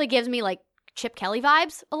it actually gives me Chip Kelly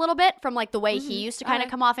vibes a little bit from the way he used to kind of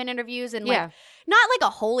come off in interviews and not a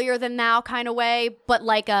holier than thou kind of way, but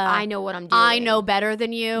I know what I'm doing. I know better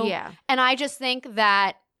than you. Yeah. And I just think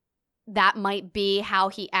that might be how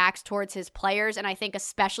he acts towards his players. And I think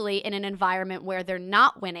especially in an environment where they're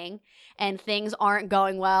not winning and things aren't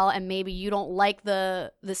going well and maybe you don't like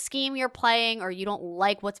the scheme you're playing or you don't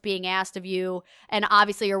like what's being asked of you. And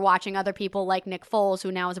obviously you're watching other people like Nick Foles,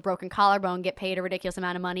 who now has a broken collarbone, get paid a ridiculous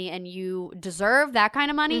amount of money and you deserve that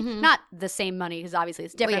kind of money. Not the same money because obviously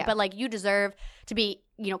it's different, but you deserve to be,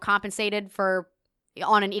 compensated for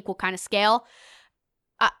on an equal kind of scale.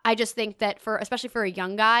 I just think that especially for a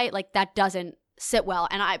young guy, like that doesn't sit well.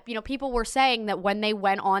 And people were saying that when they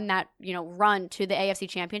went on that, run to the AFC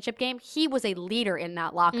Championship game, he was a leader in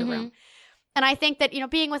that locker room. And I think that,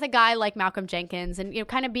 being with a guy like Malcolm Jenkins and,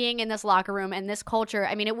 kind of being in this locker room and this culture,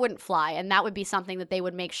 I mean, it wouldn't fly. And that would be something that they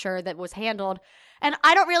would make sure that was handled. And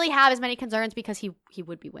I don't really have as many concerns because he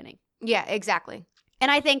would be winning. Yeah, exactly. And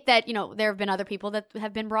I think that, there have been other people that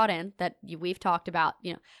have been brought in that we've talked about.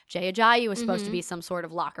 Jay Ajayi was supposed to be some sort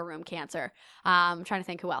of locker room cancer. I'm trying to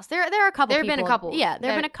think who else. There are a couple people. There have been a couple. Yeah,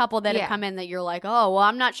 there have been a couple that have come in that you're like, oh, well,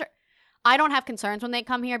 I'm not sure. I don't have concerns when they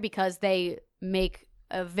come here because they make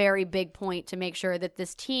a very big point to make sure that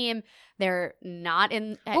this team, they're not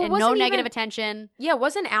in no negative attention. Yeah,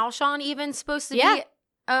 wasn't Alshon even supposed to be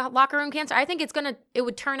a locker room cancer? I think it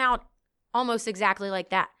would turn out almost exactly like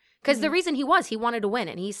that. Because the reason he wanted to win.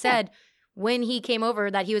 And he said when he came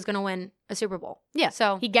over that he was going to win a Super Bowl. Yeah.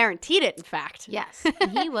 So he guaranteed it, in fact. Yes.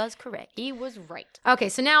 He was correct. He was right. Okay,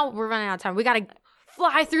 so now we're running out of time. We got to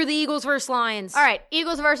fly through the Eagles versus Lions. All right,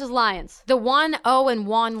 Eagles versus Lions. The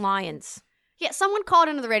 1-0-1 Lions. Yeah, someone called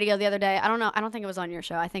into the radio the other day. I don't know. I don't think it was on your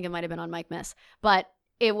show. I think it might have been on Mike Miss. But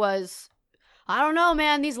it was, I don't know,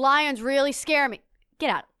 man. These Lions really scare me.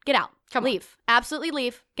 Get out. Get out. Leave. Absolutely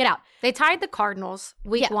leave. Get out. They tied the Cardinals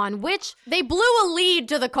week 1, which they blew a lead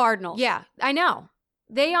to the Cardinals. Yeah, I know.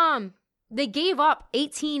 They gave up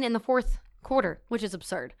 18 in the fourth quarter, which is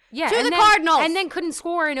absurd. Yeah, to the Cardinals, and then couldn't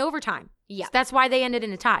score in overtime. Yeah, so that's why they ended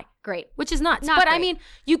in a tie. Great, which is nuts. But I mean,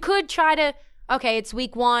 you could try to. Okay, it's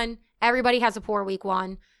week 1. Everybody has a poor week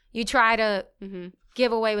 1. You try to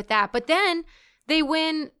give away with that, but then they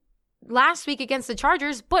win last week against the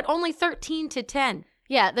Chargers, but only 13-10.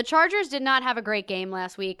 Yeah, the Chargers did not have a great game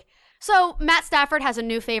last week. So Matt Stafford has a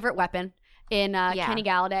new favorite weapon in Kenny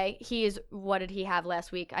Galladay. What did he have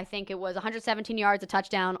last week? I think it was 117 yards, a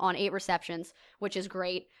touchdown on 8 receptions, which is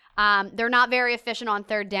great. They're not very efficient on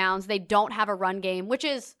third downs. They don't have a run game, which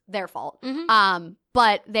is their fault.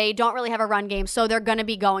 But they don't really have a run game, so they're going to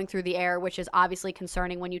be going through the air, which is obviously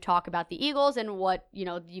concerning when you talk about the Eagles and what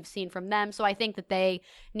you've seen from them. So I think that they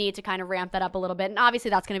need to kind of ramp that up a little bit, and obviously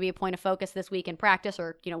that's going to be a point of focus this week in practice,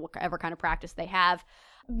 or whatever kind of practice they have.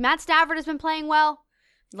 Matt Stafford has been playing well.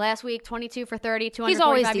 Last week, 22 for 30,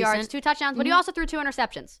 245 yards, 2 touchdowns, but he also threw 2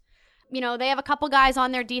 interceptions. They have a couple guys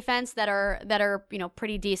on their defense that are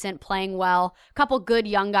pretty decent, playing well. A couple good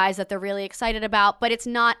young guys that they're really excited about, but it's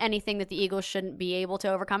not anything that the Eagles shouldn't be able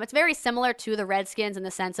to overcome. It's very similar to the Redskins in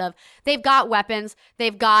the sense of they've got weapons,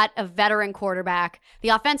 they've got a veteran quarterback. The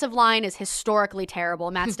offensive line is historically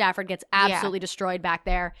terrible. Matt Stafford gets absolutely destroyed back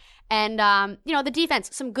there. And, the defense,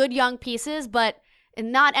 some good young pieces, but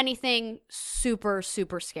not anything super,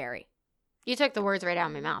 super scary. You took the words right out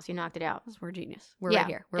of my mouth. You knocked it out. We're genius. We're right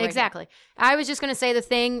here. We're exactly. Right here. I was just going to say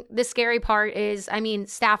the scary part is,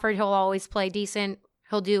 Stafford, he'll always play decent.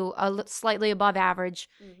 He'll do slightly above average.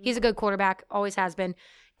 He's a good quarterback, always has been.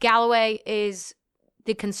 Galloway is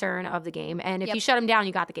the concern of the game. And if you shut him down,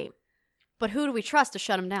 you got the game. But who do we trust to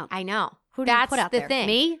shut him down? I know. Who do you put out there? Thing.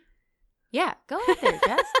 Me? Yeah, go out there,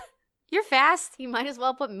 Jess. You're fast. You might as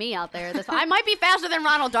well put me out there. I might be faster than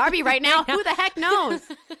Ronald Darby right now. Who the heck knows?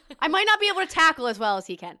 I might not be able to tackle as well as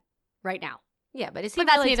he can right now. Yeah, but is he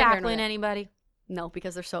really tackling anybody? No,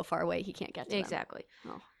 because they're so far away, he can't get to them. Exactly.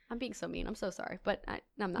 Oh, I'm being so mean. I'm so sorry, but I'm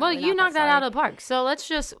not. Well, really you not knocked that out of the park. So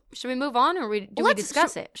should we move on, or do we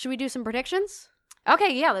discuss it? Should we do some predictions?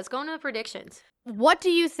 Okay, yeah, let's go into the predictions. What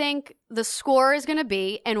do you think the score is going to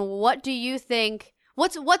be, and what do you think?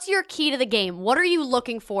 What's your key to the game? What are you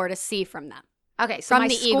looking for to see from them? Okay, so from my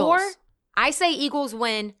the score, Eagles. I say Eagles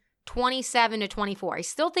win 27-24. I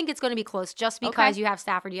still think it's going to be close just because you have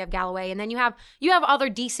Stafford, you have Galloway, and then you have other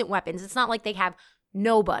decent weapons. It's not like they have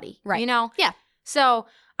nobody, right? Yeah. So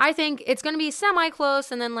I think it's going to be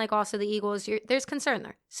semi-close, and then also the Eagles, there's concern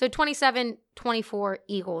there. So 27-24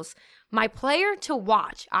 Eagles. My player to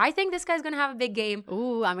watch, I think this guy's going to have a big game.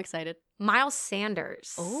 Ooh, I'm excited. Miles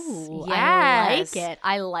Sanders. Ooh, yes.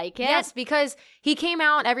 I like it. Yes, because he came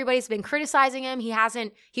out, everybody's been criticizing him.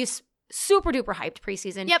 He's super duper hyped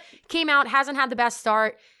preseason. Yep. Came out, hasn't had the best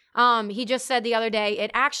start. He just said the other day,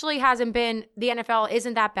 it actually hasn't been, the NFL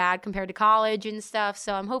isn't that bad compared to college and stuff.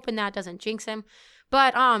 So I'm hoping that doesn't jinx him.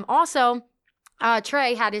 But also,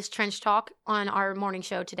 Trey had his trench talk on our morning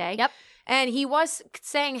show today. Yep. And he was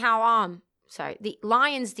saying how, the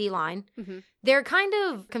Lions D-line, they're kind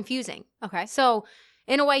of confusing. Okay. So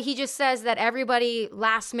in a way, he just says that everybody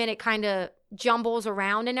last minute kind of jumbles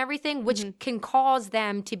around and everything, which can cause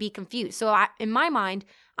them to be confused. So in my mind,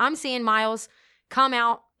 I'm seeing Miles come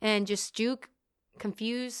out and just juke,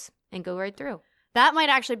 confuse, and go right through. That might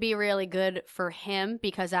actually be really good for him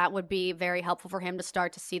because that would be very helpful for him to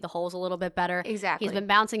start to see the holes a little bit better. Exactly. He's been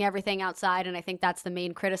bouncing everything outside, and I think that's the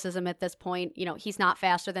main criticism at this point. You know, he's not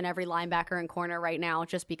faster than every linebacker and corner right now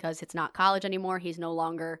just because it's not college anymore. He's no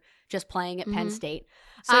longer just playing at Penn State.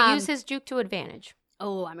 So use his juke to advantage.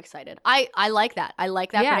 Oh, I'm excited. I like that. I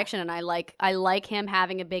like that prediction, and I like him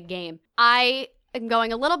having a big game. I am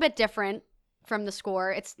going a little bit different from the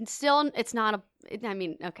score. It's not a, I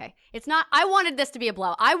mean, okay. It's not, I wanted this to be a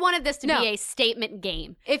blow. I wanted this to be a statement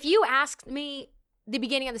game. If you asked me the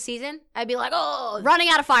beginning of the season, I'd be like, oh, running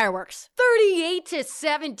out of fireworks.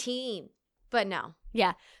 38-17. But no.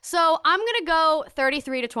 Yeah. So I'm going to go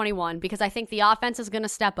 33-21 because I think the offense is going to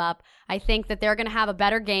step up. I think that they're going to have a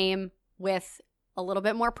better game with a little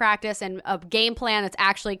bit more practice and a game plan that's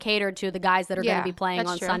actually catered to the guys that are going to be playing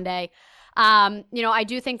on Sunday. You know, I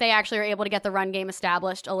do think they actually are able to get the run game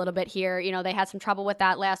established a little bit here. You know, they had some trouble with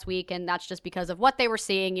that last week, and that's just because of what they were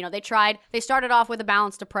seeing. You know, they started off with a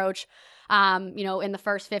balanced approach, you know, in the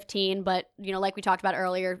first 15, but, you know, like we talked about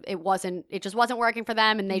earlier, it just wasn't working for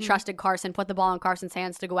them, and they trusted Carson, put the ball in Carson's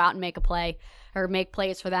hands to go out and make a play or make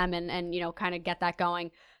plays for them and you know, kind of get that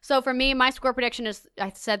going. So for me, my score prediction is,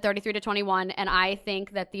 I said 33-21, and I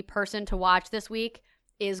think that the person to watch this week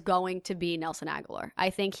is going to be Nelson Agholor. I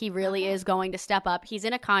think he really is going to step up. He's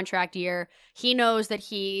in a contract year. He knows that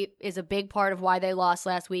he is a big part of why they lost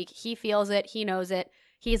last week. He feels it. He knows it.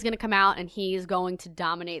 He's going to come out and he's going to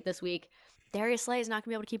dominate this week. Darius Slay is not going to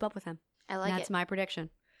be able to keep up with him. I like it. That's my prediction.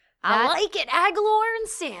 I like it. Agholor and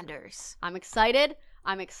Sanders. I'm excited.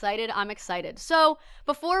 So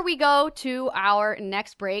before we go to our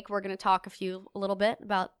next break, we're going to talk a little bit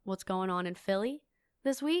about what's going on in Philly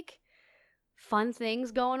this week. Fun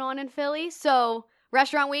things going on in Philly. So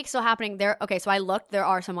restaurant week still happening there. Okay, so I looked. There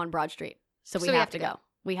are some on Broad Street. So we have to go.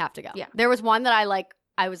 We have to go. Yeah. There was one that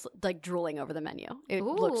I was like drooling over the menu. It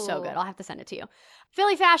looked so good. I'll have to send it to you.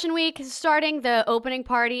 Philly Fashion Week is starting. The opening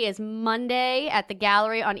party is Monday at the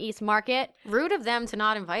Gallery on East Market. Rude of them to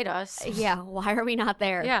not invite us. Yeah, why are we not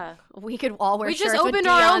there? Yeah. We could all wear shirts just with opened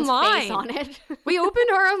our Dion's own line face on it. We opened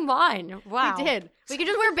our own line. Wow. We did. We could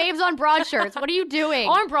just wear Babes on Broad shirts. What are you doing?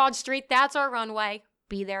 On Broad Street, that's our runway.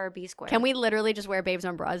 Be there or be square. Can we literally just wear Babes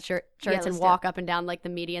on Broad shirts and walk up and down like the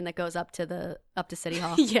median that goes up to City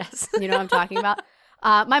Hall? Yes. You know what I'm talking about?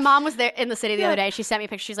 My mom was there in the city the other day. She sent me a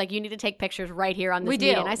picture. She's like, you need to take pictures right here on this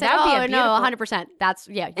median. I said, That'd be a 100%. That's,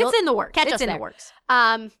 it's in the works. Catch us in there. The works.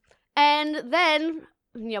 And then,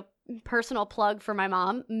 you know, personal plug for my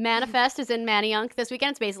mom. Manifest is in Manayunk this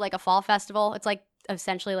weekend. It's basically like a fall festival. It's like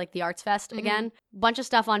essentially like the Arts Fest again. Bunch of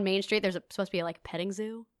stuff on Main Street. There's supposed to be like a petting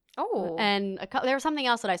zoo. Oh. And there was something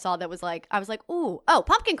else that I saw that was like, I was like,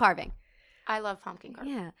 pumpkin carving. I love pumpkin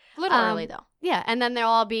carving. Yeah. A little early, though. Yeah, and then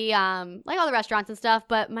there'll all be, like, all the restaurants and stuff,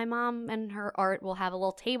 but my mom and her art will have a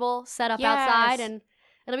little table set up outside, and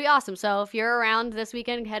it'll be awesome. So if you're around this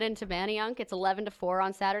weekend, head into Manayunk. It's 11 to 4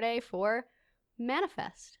 on Saturday for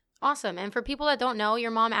Manifest. Awesome. And for people that don't know,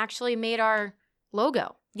 your mom actually made our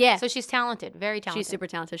logo. Yeah. So she's talented. Very talented. She's super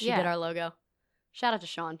talented. She did our logo. Shout out to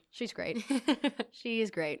Sean. She's great. She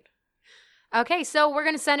is great. Okay, so we're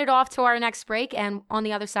going to send it off to our next break, and on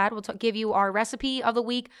the other side, we'll give you our recipe of the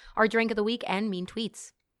week, our drink of the week, and mean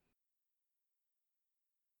tweets.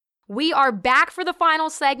 We are back for the final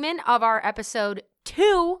segment of our episode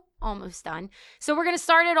 2, almost done. So we're going to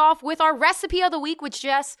start it off with our recipe of the week, which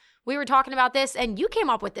Jess, we were talking about this, and you came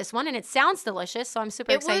up with this one, and it sounds delicious, so I'm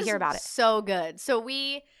super excited to hear about it. So good. So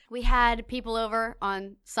we had people over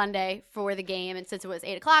on Sunday for the game, and since it was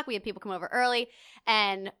 8 o'clock, we had people come over early,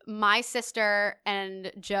 and my sister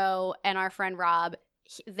and Joe and our friend Rob,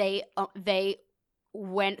 they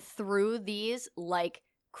went through these like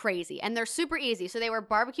crazy, and they're super easy. So they were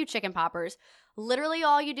barbecue chicken poppers. Literally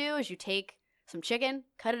all you do is you take some chicken,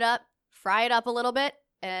 cut it up, fry it up a little bit,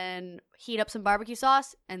 and heat up some barbecue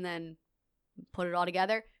sauce, and then put it all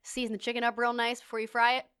together. Season the chicken up real nice before you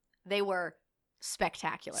fry it. They were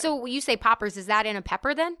spectacular. So when you say poppers, is that in a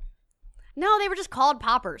pepper then? No, they were just called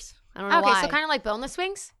poppers. I don't know why. Okay, so kind of like boneless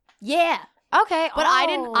wings? Yeah. Okay. But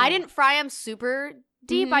I didn't fry them super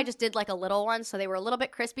deep. I just did like a little one, so they were a little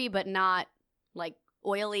bit crispy, but not like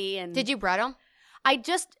oily. And did you bread them?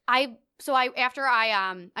 After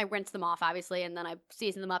I rinsed them off, obviously, and then I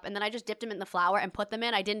seasoned them up, and then I just dipped them in the flour and put them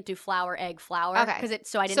in. I didn't do flour. Okay. Because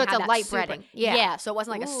so I didn't have it's a that light super, breading. Yeah. So it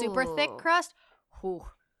wasn't like a super thick crust.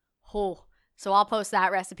 So I'll post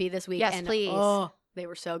that recipe this week. Yes, please. Oh, they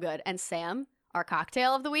were so good. And Sam, our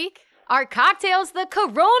cocktail of the week. Our cocktail's the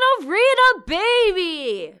Corona Rita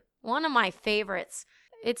Baby. One of my favorites.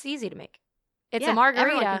 It's easy to make. It's a margarita.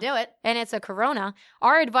 Everyone can do it. And it's a Corona.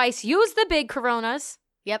 Our advice, use the big Coronas.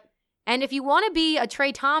 Yep. And if you want to be a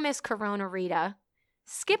Trey Thomas Corona Rita,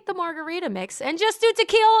 skip the margarita mix and just do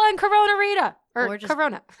tequila and Corona Rita. Or just,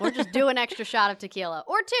 Corona. Or just do an extra shot of tequila.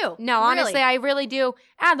 Or 2. No, really. honestly, I really do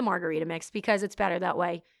add the margarita mix because it's better that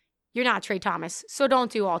way. You're not Trey Thomas, so don't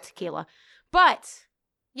do all tequila. But,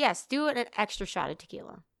 yes, do an extra shot of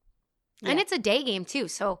tequila. Yeah. And it's a day game, too,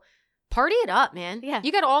 so party it up, man. Yeah.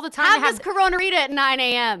 You got all the time have to have this Corona Rita at 9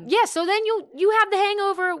 a.m. Yeah, so then you have the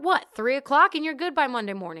hangover at what, 3 o'clock, and you're good by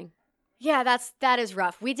Monday morning. Yeah, that is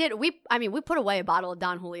rough. We put away a bottle of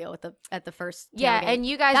Don Julio at the first tailgate. Yeah, and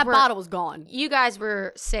you guys that bottle was gone. You guys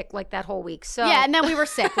were sick like that whole week. So yeah, and then we were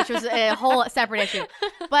sick, which was a whole separate issue.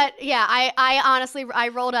 But yeah, I honestly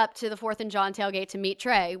rolled up to the 4th and John tailgate to meet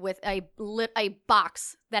Trey with a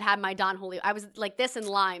box that had my Don Julio. I was like this in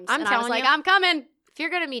limes. I was like, I'm coming. If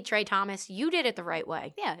you're gonna meet Trey Thomas, you did it the right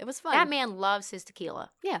way. Yeah, it was fun. That man loves his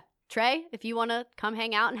tequila. Yeah. Trey, if you want to come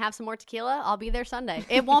hang out and have some more tequila, I'll be there Sunday.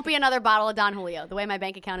 It won't be another bottle of Don Julio. The way my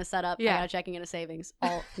bank account is set up, I got a checking and a savings.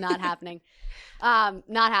 All not happening.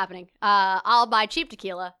 Not happening. I'll buy cheap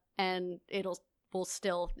tequila, and we'll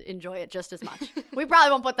still enjoy it just as much. We probably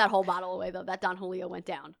won't put that whole bottle away, though. That Don Julio went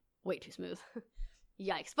down way too smooth.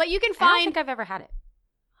 Yikes. But you can find... I don't think I've ever had it.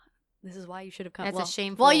 This is why you should have come. That's a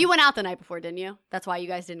shameful. Well, you went out the night before, didn't you? That's why you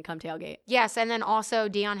guys didn't come tailgate. Yes, and then also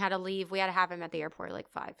Dion had to leave. We had to have him at the airport at like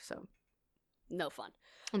 5, so no fun.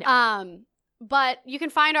 No. But you can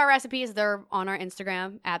find our recipes. They're on our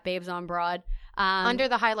Instagram at Babes on Broad. Under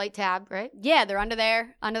the highlight tab, right? Yeah, they're under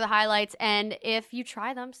there, under the highlights. And if you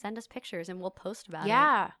try them, send us pictures and we'll post about it.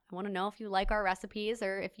 Yeah. I want to know if you like our recipes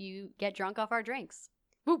or if you get drunk off our drinks.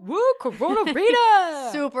 Woo woo, Corona Rita!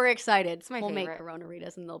 Super excited. It's my we'll favorite. Make Corona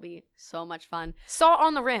Ritas and they'll be so much fun. Salt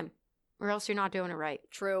on the rim, or else you're not doing it right.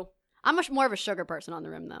 True. I'm much more of a sugar person on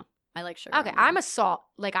the rim, though. I like sugar. Okay, I'm a salt.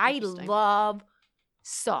 Like, I love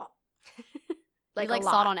salt. Like, you like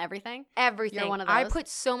salt on everything? Everything. You're one of those? I put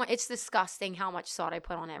so much. It's disgusting how much salt I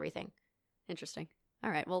put on everything. Interesting. All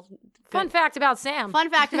right, well, good. Fun fact about Sam. Fun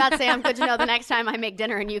fact about Sam. Good to know the next time I make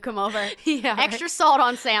dinner and you come over. Yeah. Extra salt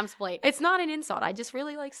on Sam's plate. It's not an insult. I just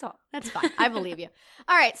really like salt. That's fine. I believe you.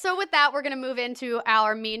 All right, so with that, we're going to move into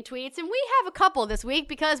our mean tweets. And we have a couple this week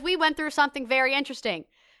because we went through something very interesting.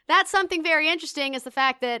 That something very interesting is the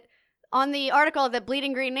fact that on the article that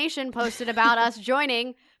Bleeding Green Nation posted about us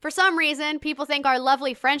joining, for some reason, people think our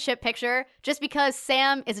lovely friendship picture, just because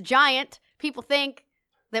Sam is a giant, people think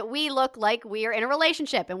that we look like we are in a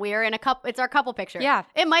relationship and we are in a couple. It's our couple picture. Yeah.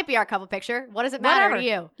 It might be our couple picture. What does it matter to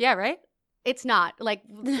you? Yeah, right? It's not. Like,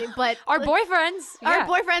 but our boyfriends. Our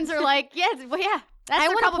boyfriends are like, yeah, well, yeah. That's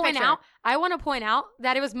their couple picture. I want to point out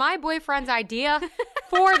that it was my boyfriend's idea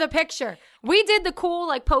for the picture. We did the cool,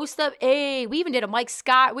 like, post up. Hey, we even did a Mike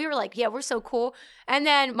Scott. We were like, yeah, we're so cool. And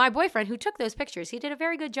then my boyfriend, who took those pictures, he did a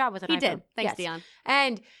very good job with an iPhone. He did. Thanks, yes. Dion.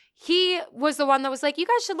 And he was the one that was like, you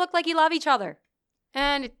guys should look like you love each other.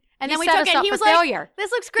 And then we took it and he was like, failure.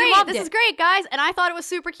 This looks great. This is great, guys. And I thought it was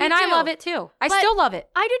super cute, and too. I love it, too. I still love it.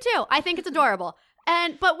 I do, too. I think it's adorable.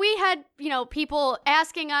 But we had, people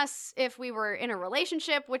asking us if we were in a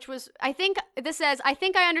relationship, which was, I think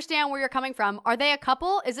I understand where you're coming from. Are they a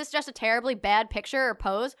couple? Is this just a terribly bad picture or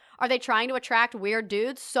pose? Are they trying to attract weird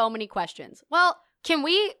dudes? So many questions. Well, can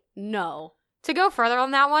we? No. To go further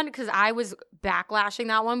on that one, because I was backlashing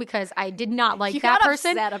that one because I did not like that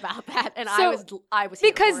person. You got upset about that, and so, I was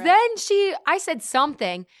here because for it. Then I said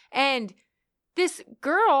something, and this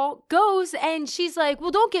girl goes and she's like,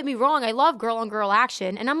 well, don't get me wrong, I love girl on girl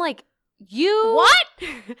action. And I'm like, what?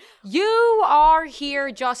 You are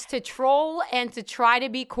here just to troll and to try to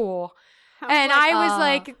be cool. I was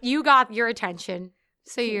like, you got your attention,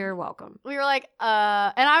 so you're welcome. We were like,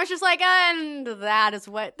 and I was just like, and that's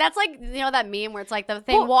like, that meme where it's like the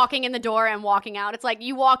thing walking in the door and walking out. It's like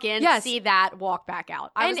you walk in, see that, walk back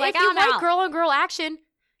out. I was like, if you like girl on girl action,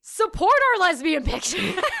 support our lesbian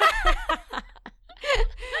picture.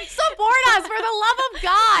 Support us for the love of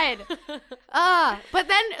God. But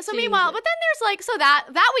then there's like, so that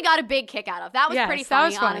we got a big kick out of. That was pretty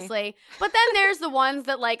funny, honestly. But then there's the ones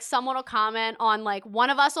that like someone will comment on, like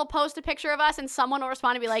one of us will post a picture of us and someone will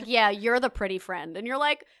respond and be like, yeah, you're the pretty friend. And you're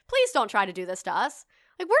like, please don't try to do this to us.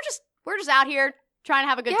 Like we're just out here trying to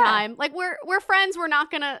have a good time. Like we're friends. We're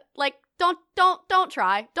not gonna like, don't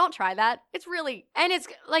try that. It's really, and it's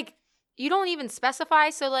like, you don't even specify,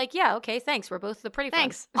 so like, yeah, okay, thanks. We're both the pretty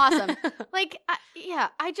friends. Thanks. Awesome. Like,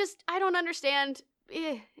 I don't understand.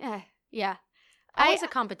 Yeah. Always a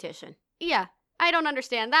competition. Yeah. I don't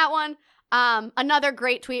understand that one. Another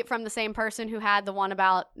great tweet from the same person who had the one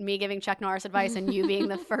about me giving Chuck Norris advice and you being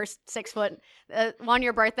the first 6 foot. On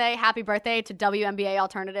your birthday, happy birthday to WNBA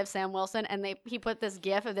alternative Sam Wilson. And he put this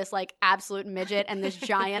gif of this like absolute midget and this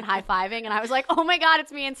giant high-fiving. And I was like, oh my God,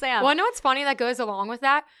 it's me and Sam. Well, I know what's funny that goes along with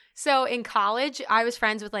that. So in college, I was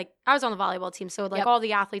friends with I was on the volleyball team. So all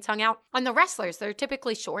the athletes hung out. And the wrestlers, they're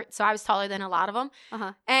typically short. So I was taller than a lot of them.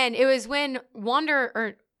 Uh-huh. And it was when Wonder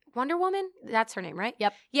Woman? That's her name, right?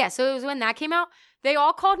 Yep. Yeah, so it was when that came out. They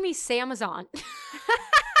all called me Samazon. Isn't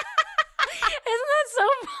that so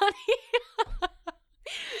funny?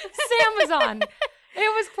 Samazon.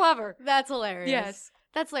 It was clever. That's hilarious. Yes.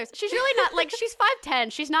 That's hilarious. She's really not, she's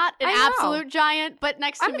 5'10". She's not an I know. absolute giant, but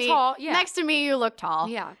next to me, tall, yeah. next to me, you look tall.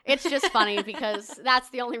 Yeah. It's just funny because that's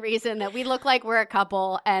the only reason that we look like we're a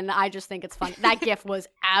couple, and I just think it's funny. That gif was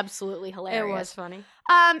absolutely hilarious. It was funny.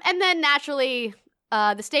 And then naturally,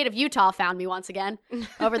 the state of Utah found me once again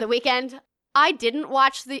over the weekend. I didn't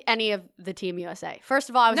watch any of the Team USA. First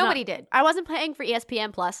of all, Nobody did. I wasn't paying for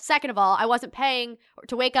ESPN Plus. Second of all, I wasn't paying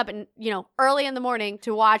to wake up and early in the morning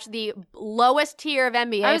to watch the lowest tier of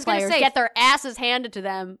NBA players get their asses handed to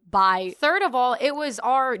them by. Third of all, it was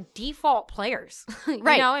our default players. You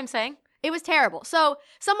Right. know what I'm saying? It was terrible. So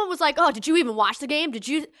someone was like, "Oh, did you even watch the game? Did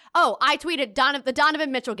you?" Oh, I tweeted the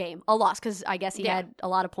Donovan Mitchell game, a loss because I guess he had a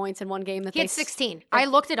lot of points in one game. That He had 16. I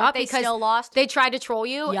looked it up they because still lost. they tried to troll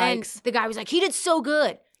you, Yikes. and the guy was like, "He did so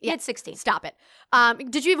good." He had 16. Stop it.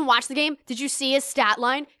 Did you even watch the game? Did you see his stat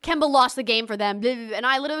line? Kemba lost the game for them. Blah, blah, blah. And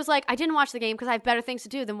I literally was like, I didn't watch the game because I have better things to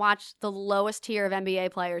do than watch the lowest tier of NBA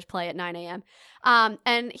players play at 9 a.m.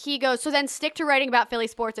 And he goes, so then stick to writing about Philly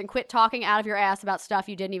sports and quit talking out of your ass about stuff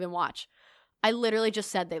you didn't even watch. I literally just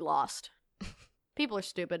said they lost. People are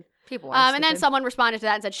stupid. People are And then someone responded to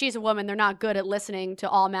that and said, she's a woman. They're not good at listening to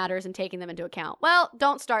all matters and taking them into account. Well,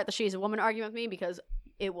 don't start the she's a woman argument with me because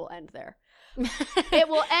it will end there. It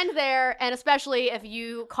will end there, and especially if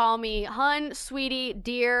you call me hun, sweetie,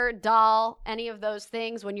 dear, doll, any of those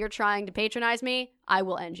things when you're trying to patronize me, I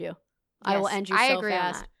will end you. I will end you so agree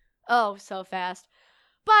fast. on that. Oh, so fast.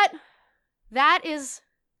 But that is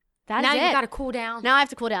now it. you gotta cool down. Now I have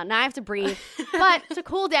to cool down. Now I have to breathe. But to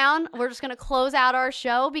cool down, we're just going to close out our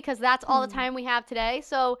show because that's all the time we have today.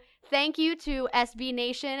 So thank you to SB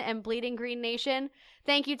Nation and Bleeding Green Nation.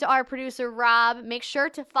 Thank you to our producer, Rob. Make sure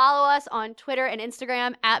to follow us on Twitter and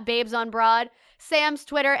Instagram at BabesOnBroad. Sam's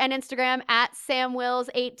Twitter and Instagram at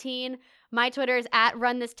SamWills18. My Twitter is at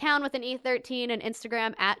RunThisTown with an E13 and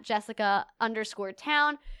Instagram at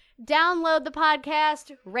Jessica_Town. Download the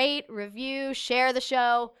podcast, rate, review, share the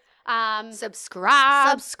show.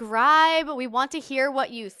 Subscribe. We want to hear what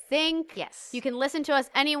you think. Yes. You can listen to us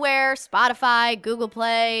anywhere, Spotify, Google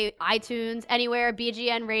Play, iTunes, anywhere,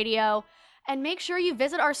 BGN Radio. And make sure you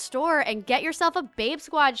visit our store and get yourself a Babe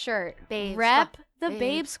Squad shirt. Rep the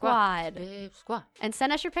Babe Squad. Babe Squad. And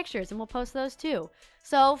send us your pictures and we'll post those too.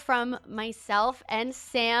 So from myself and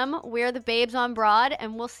Sam, we're the Babes on Broad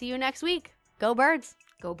and we'll see you next week. Go Birds.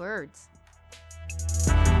 Go Birds.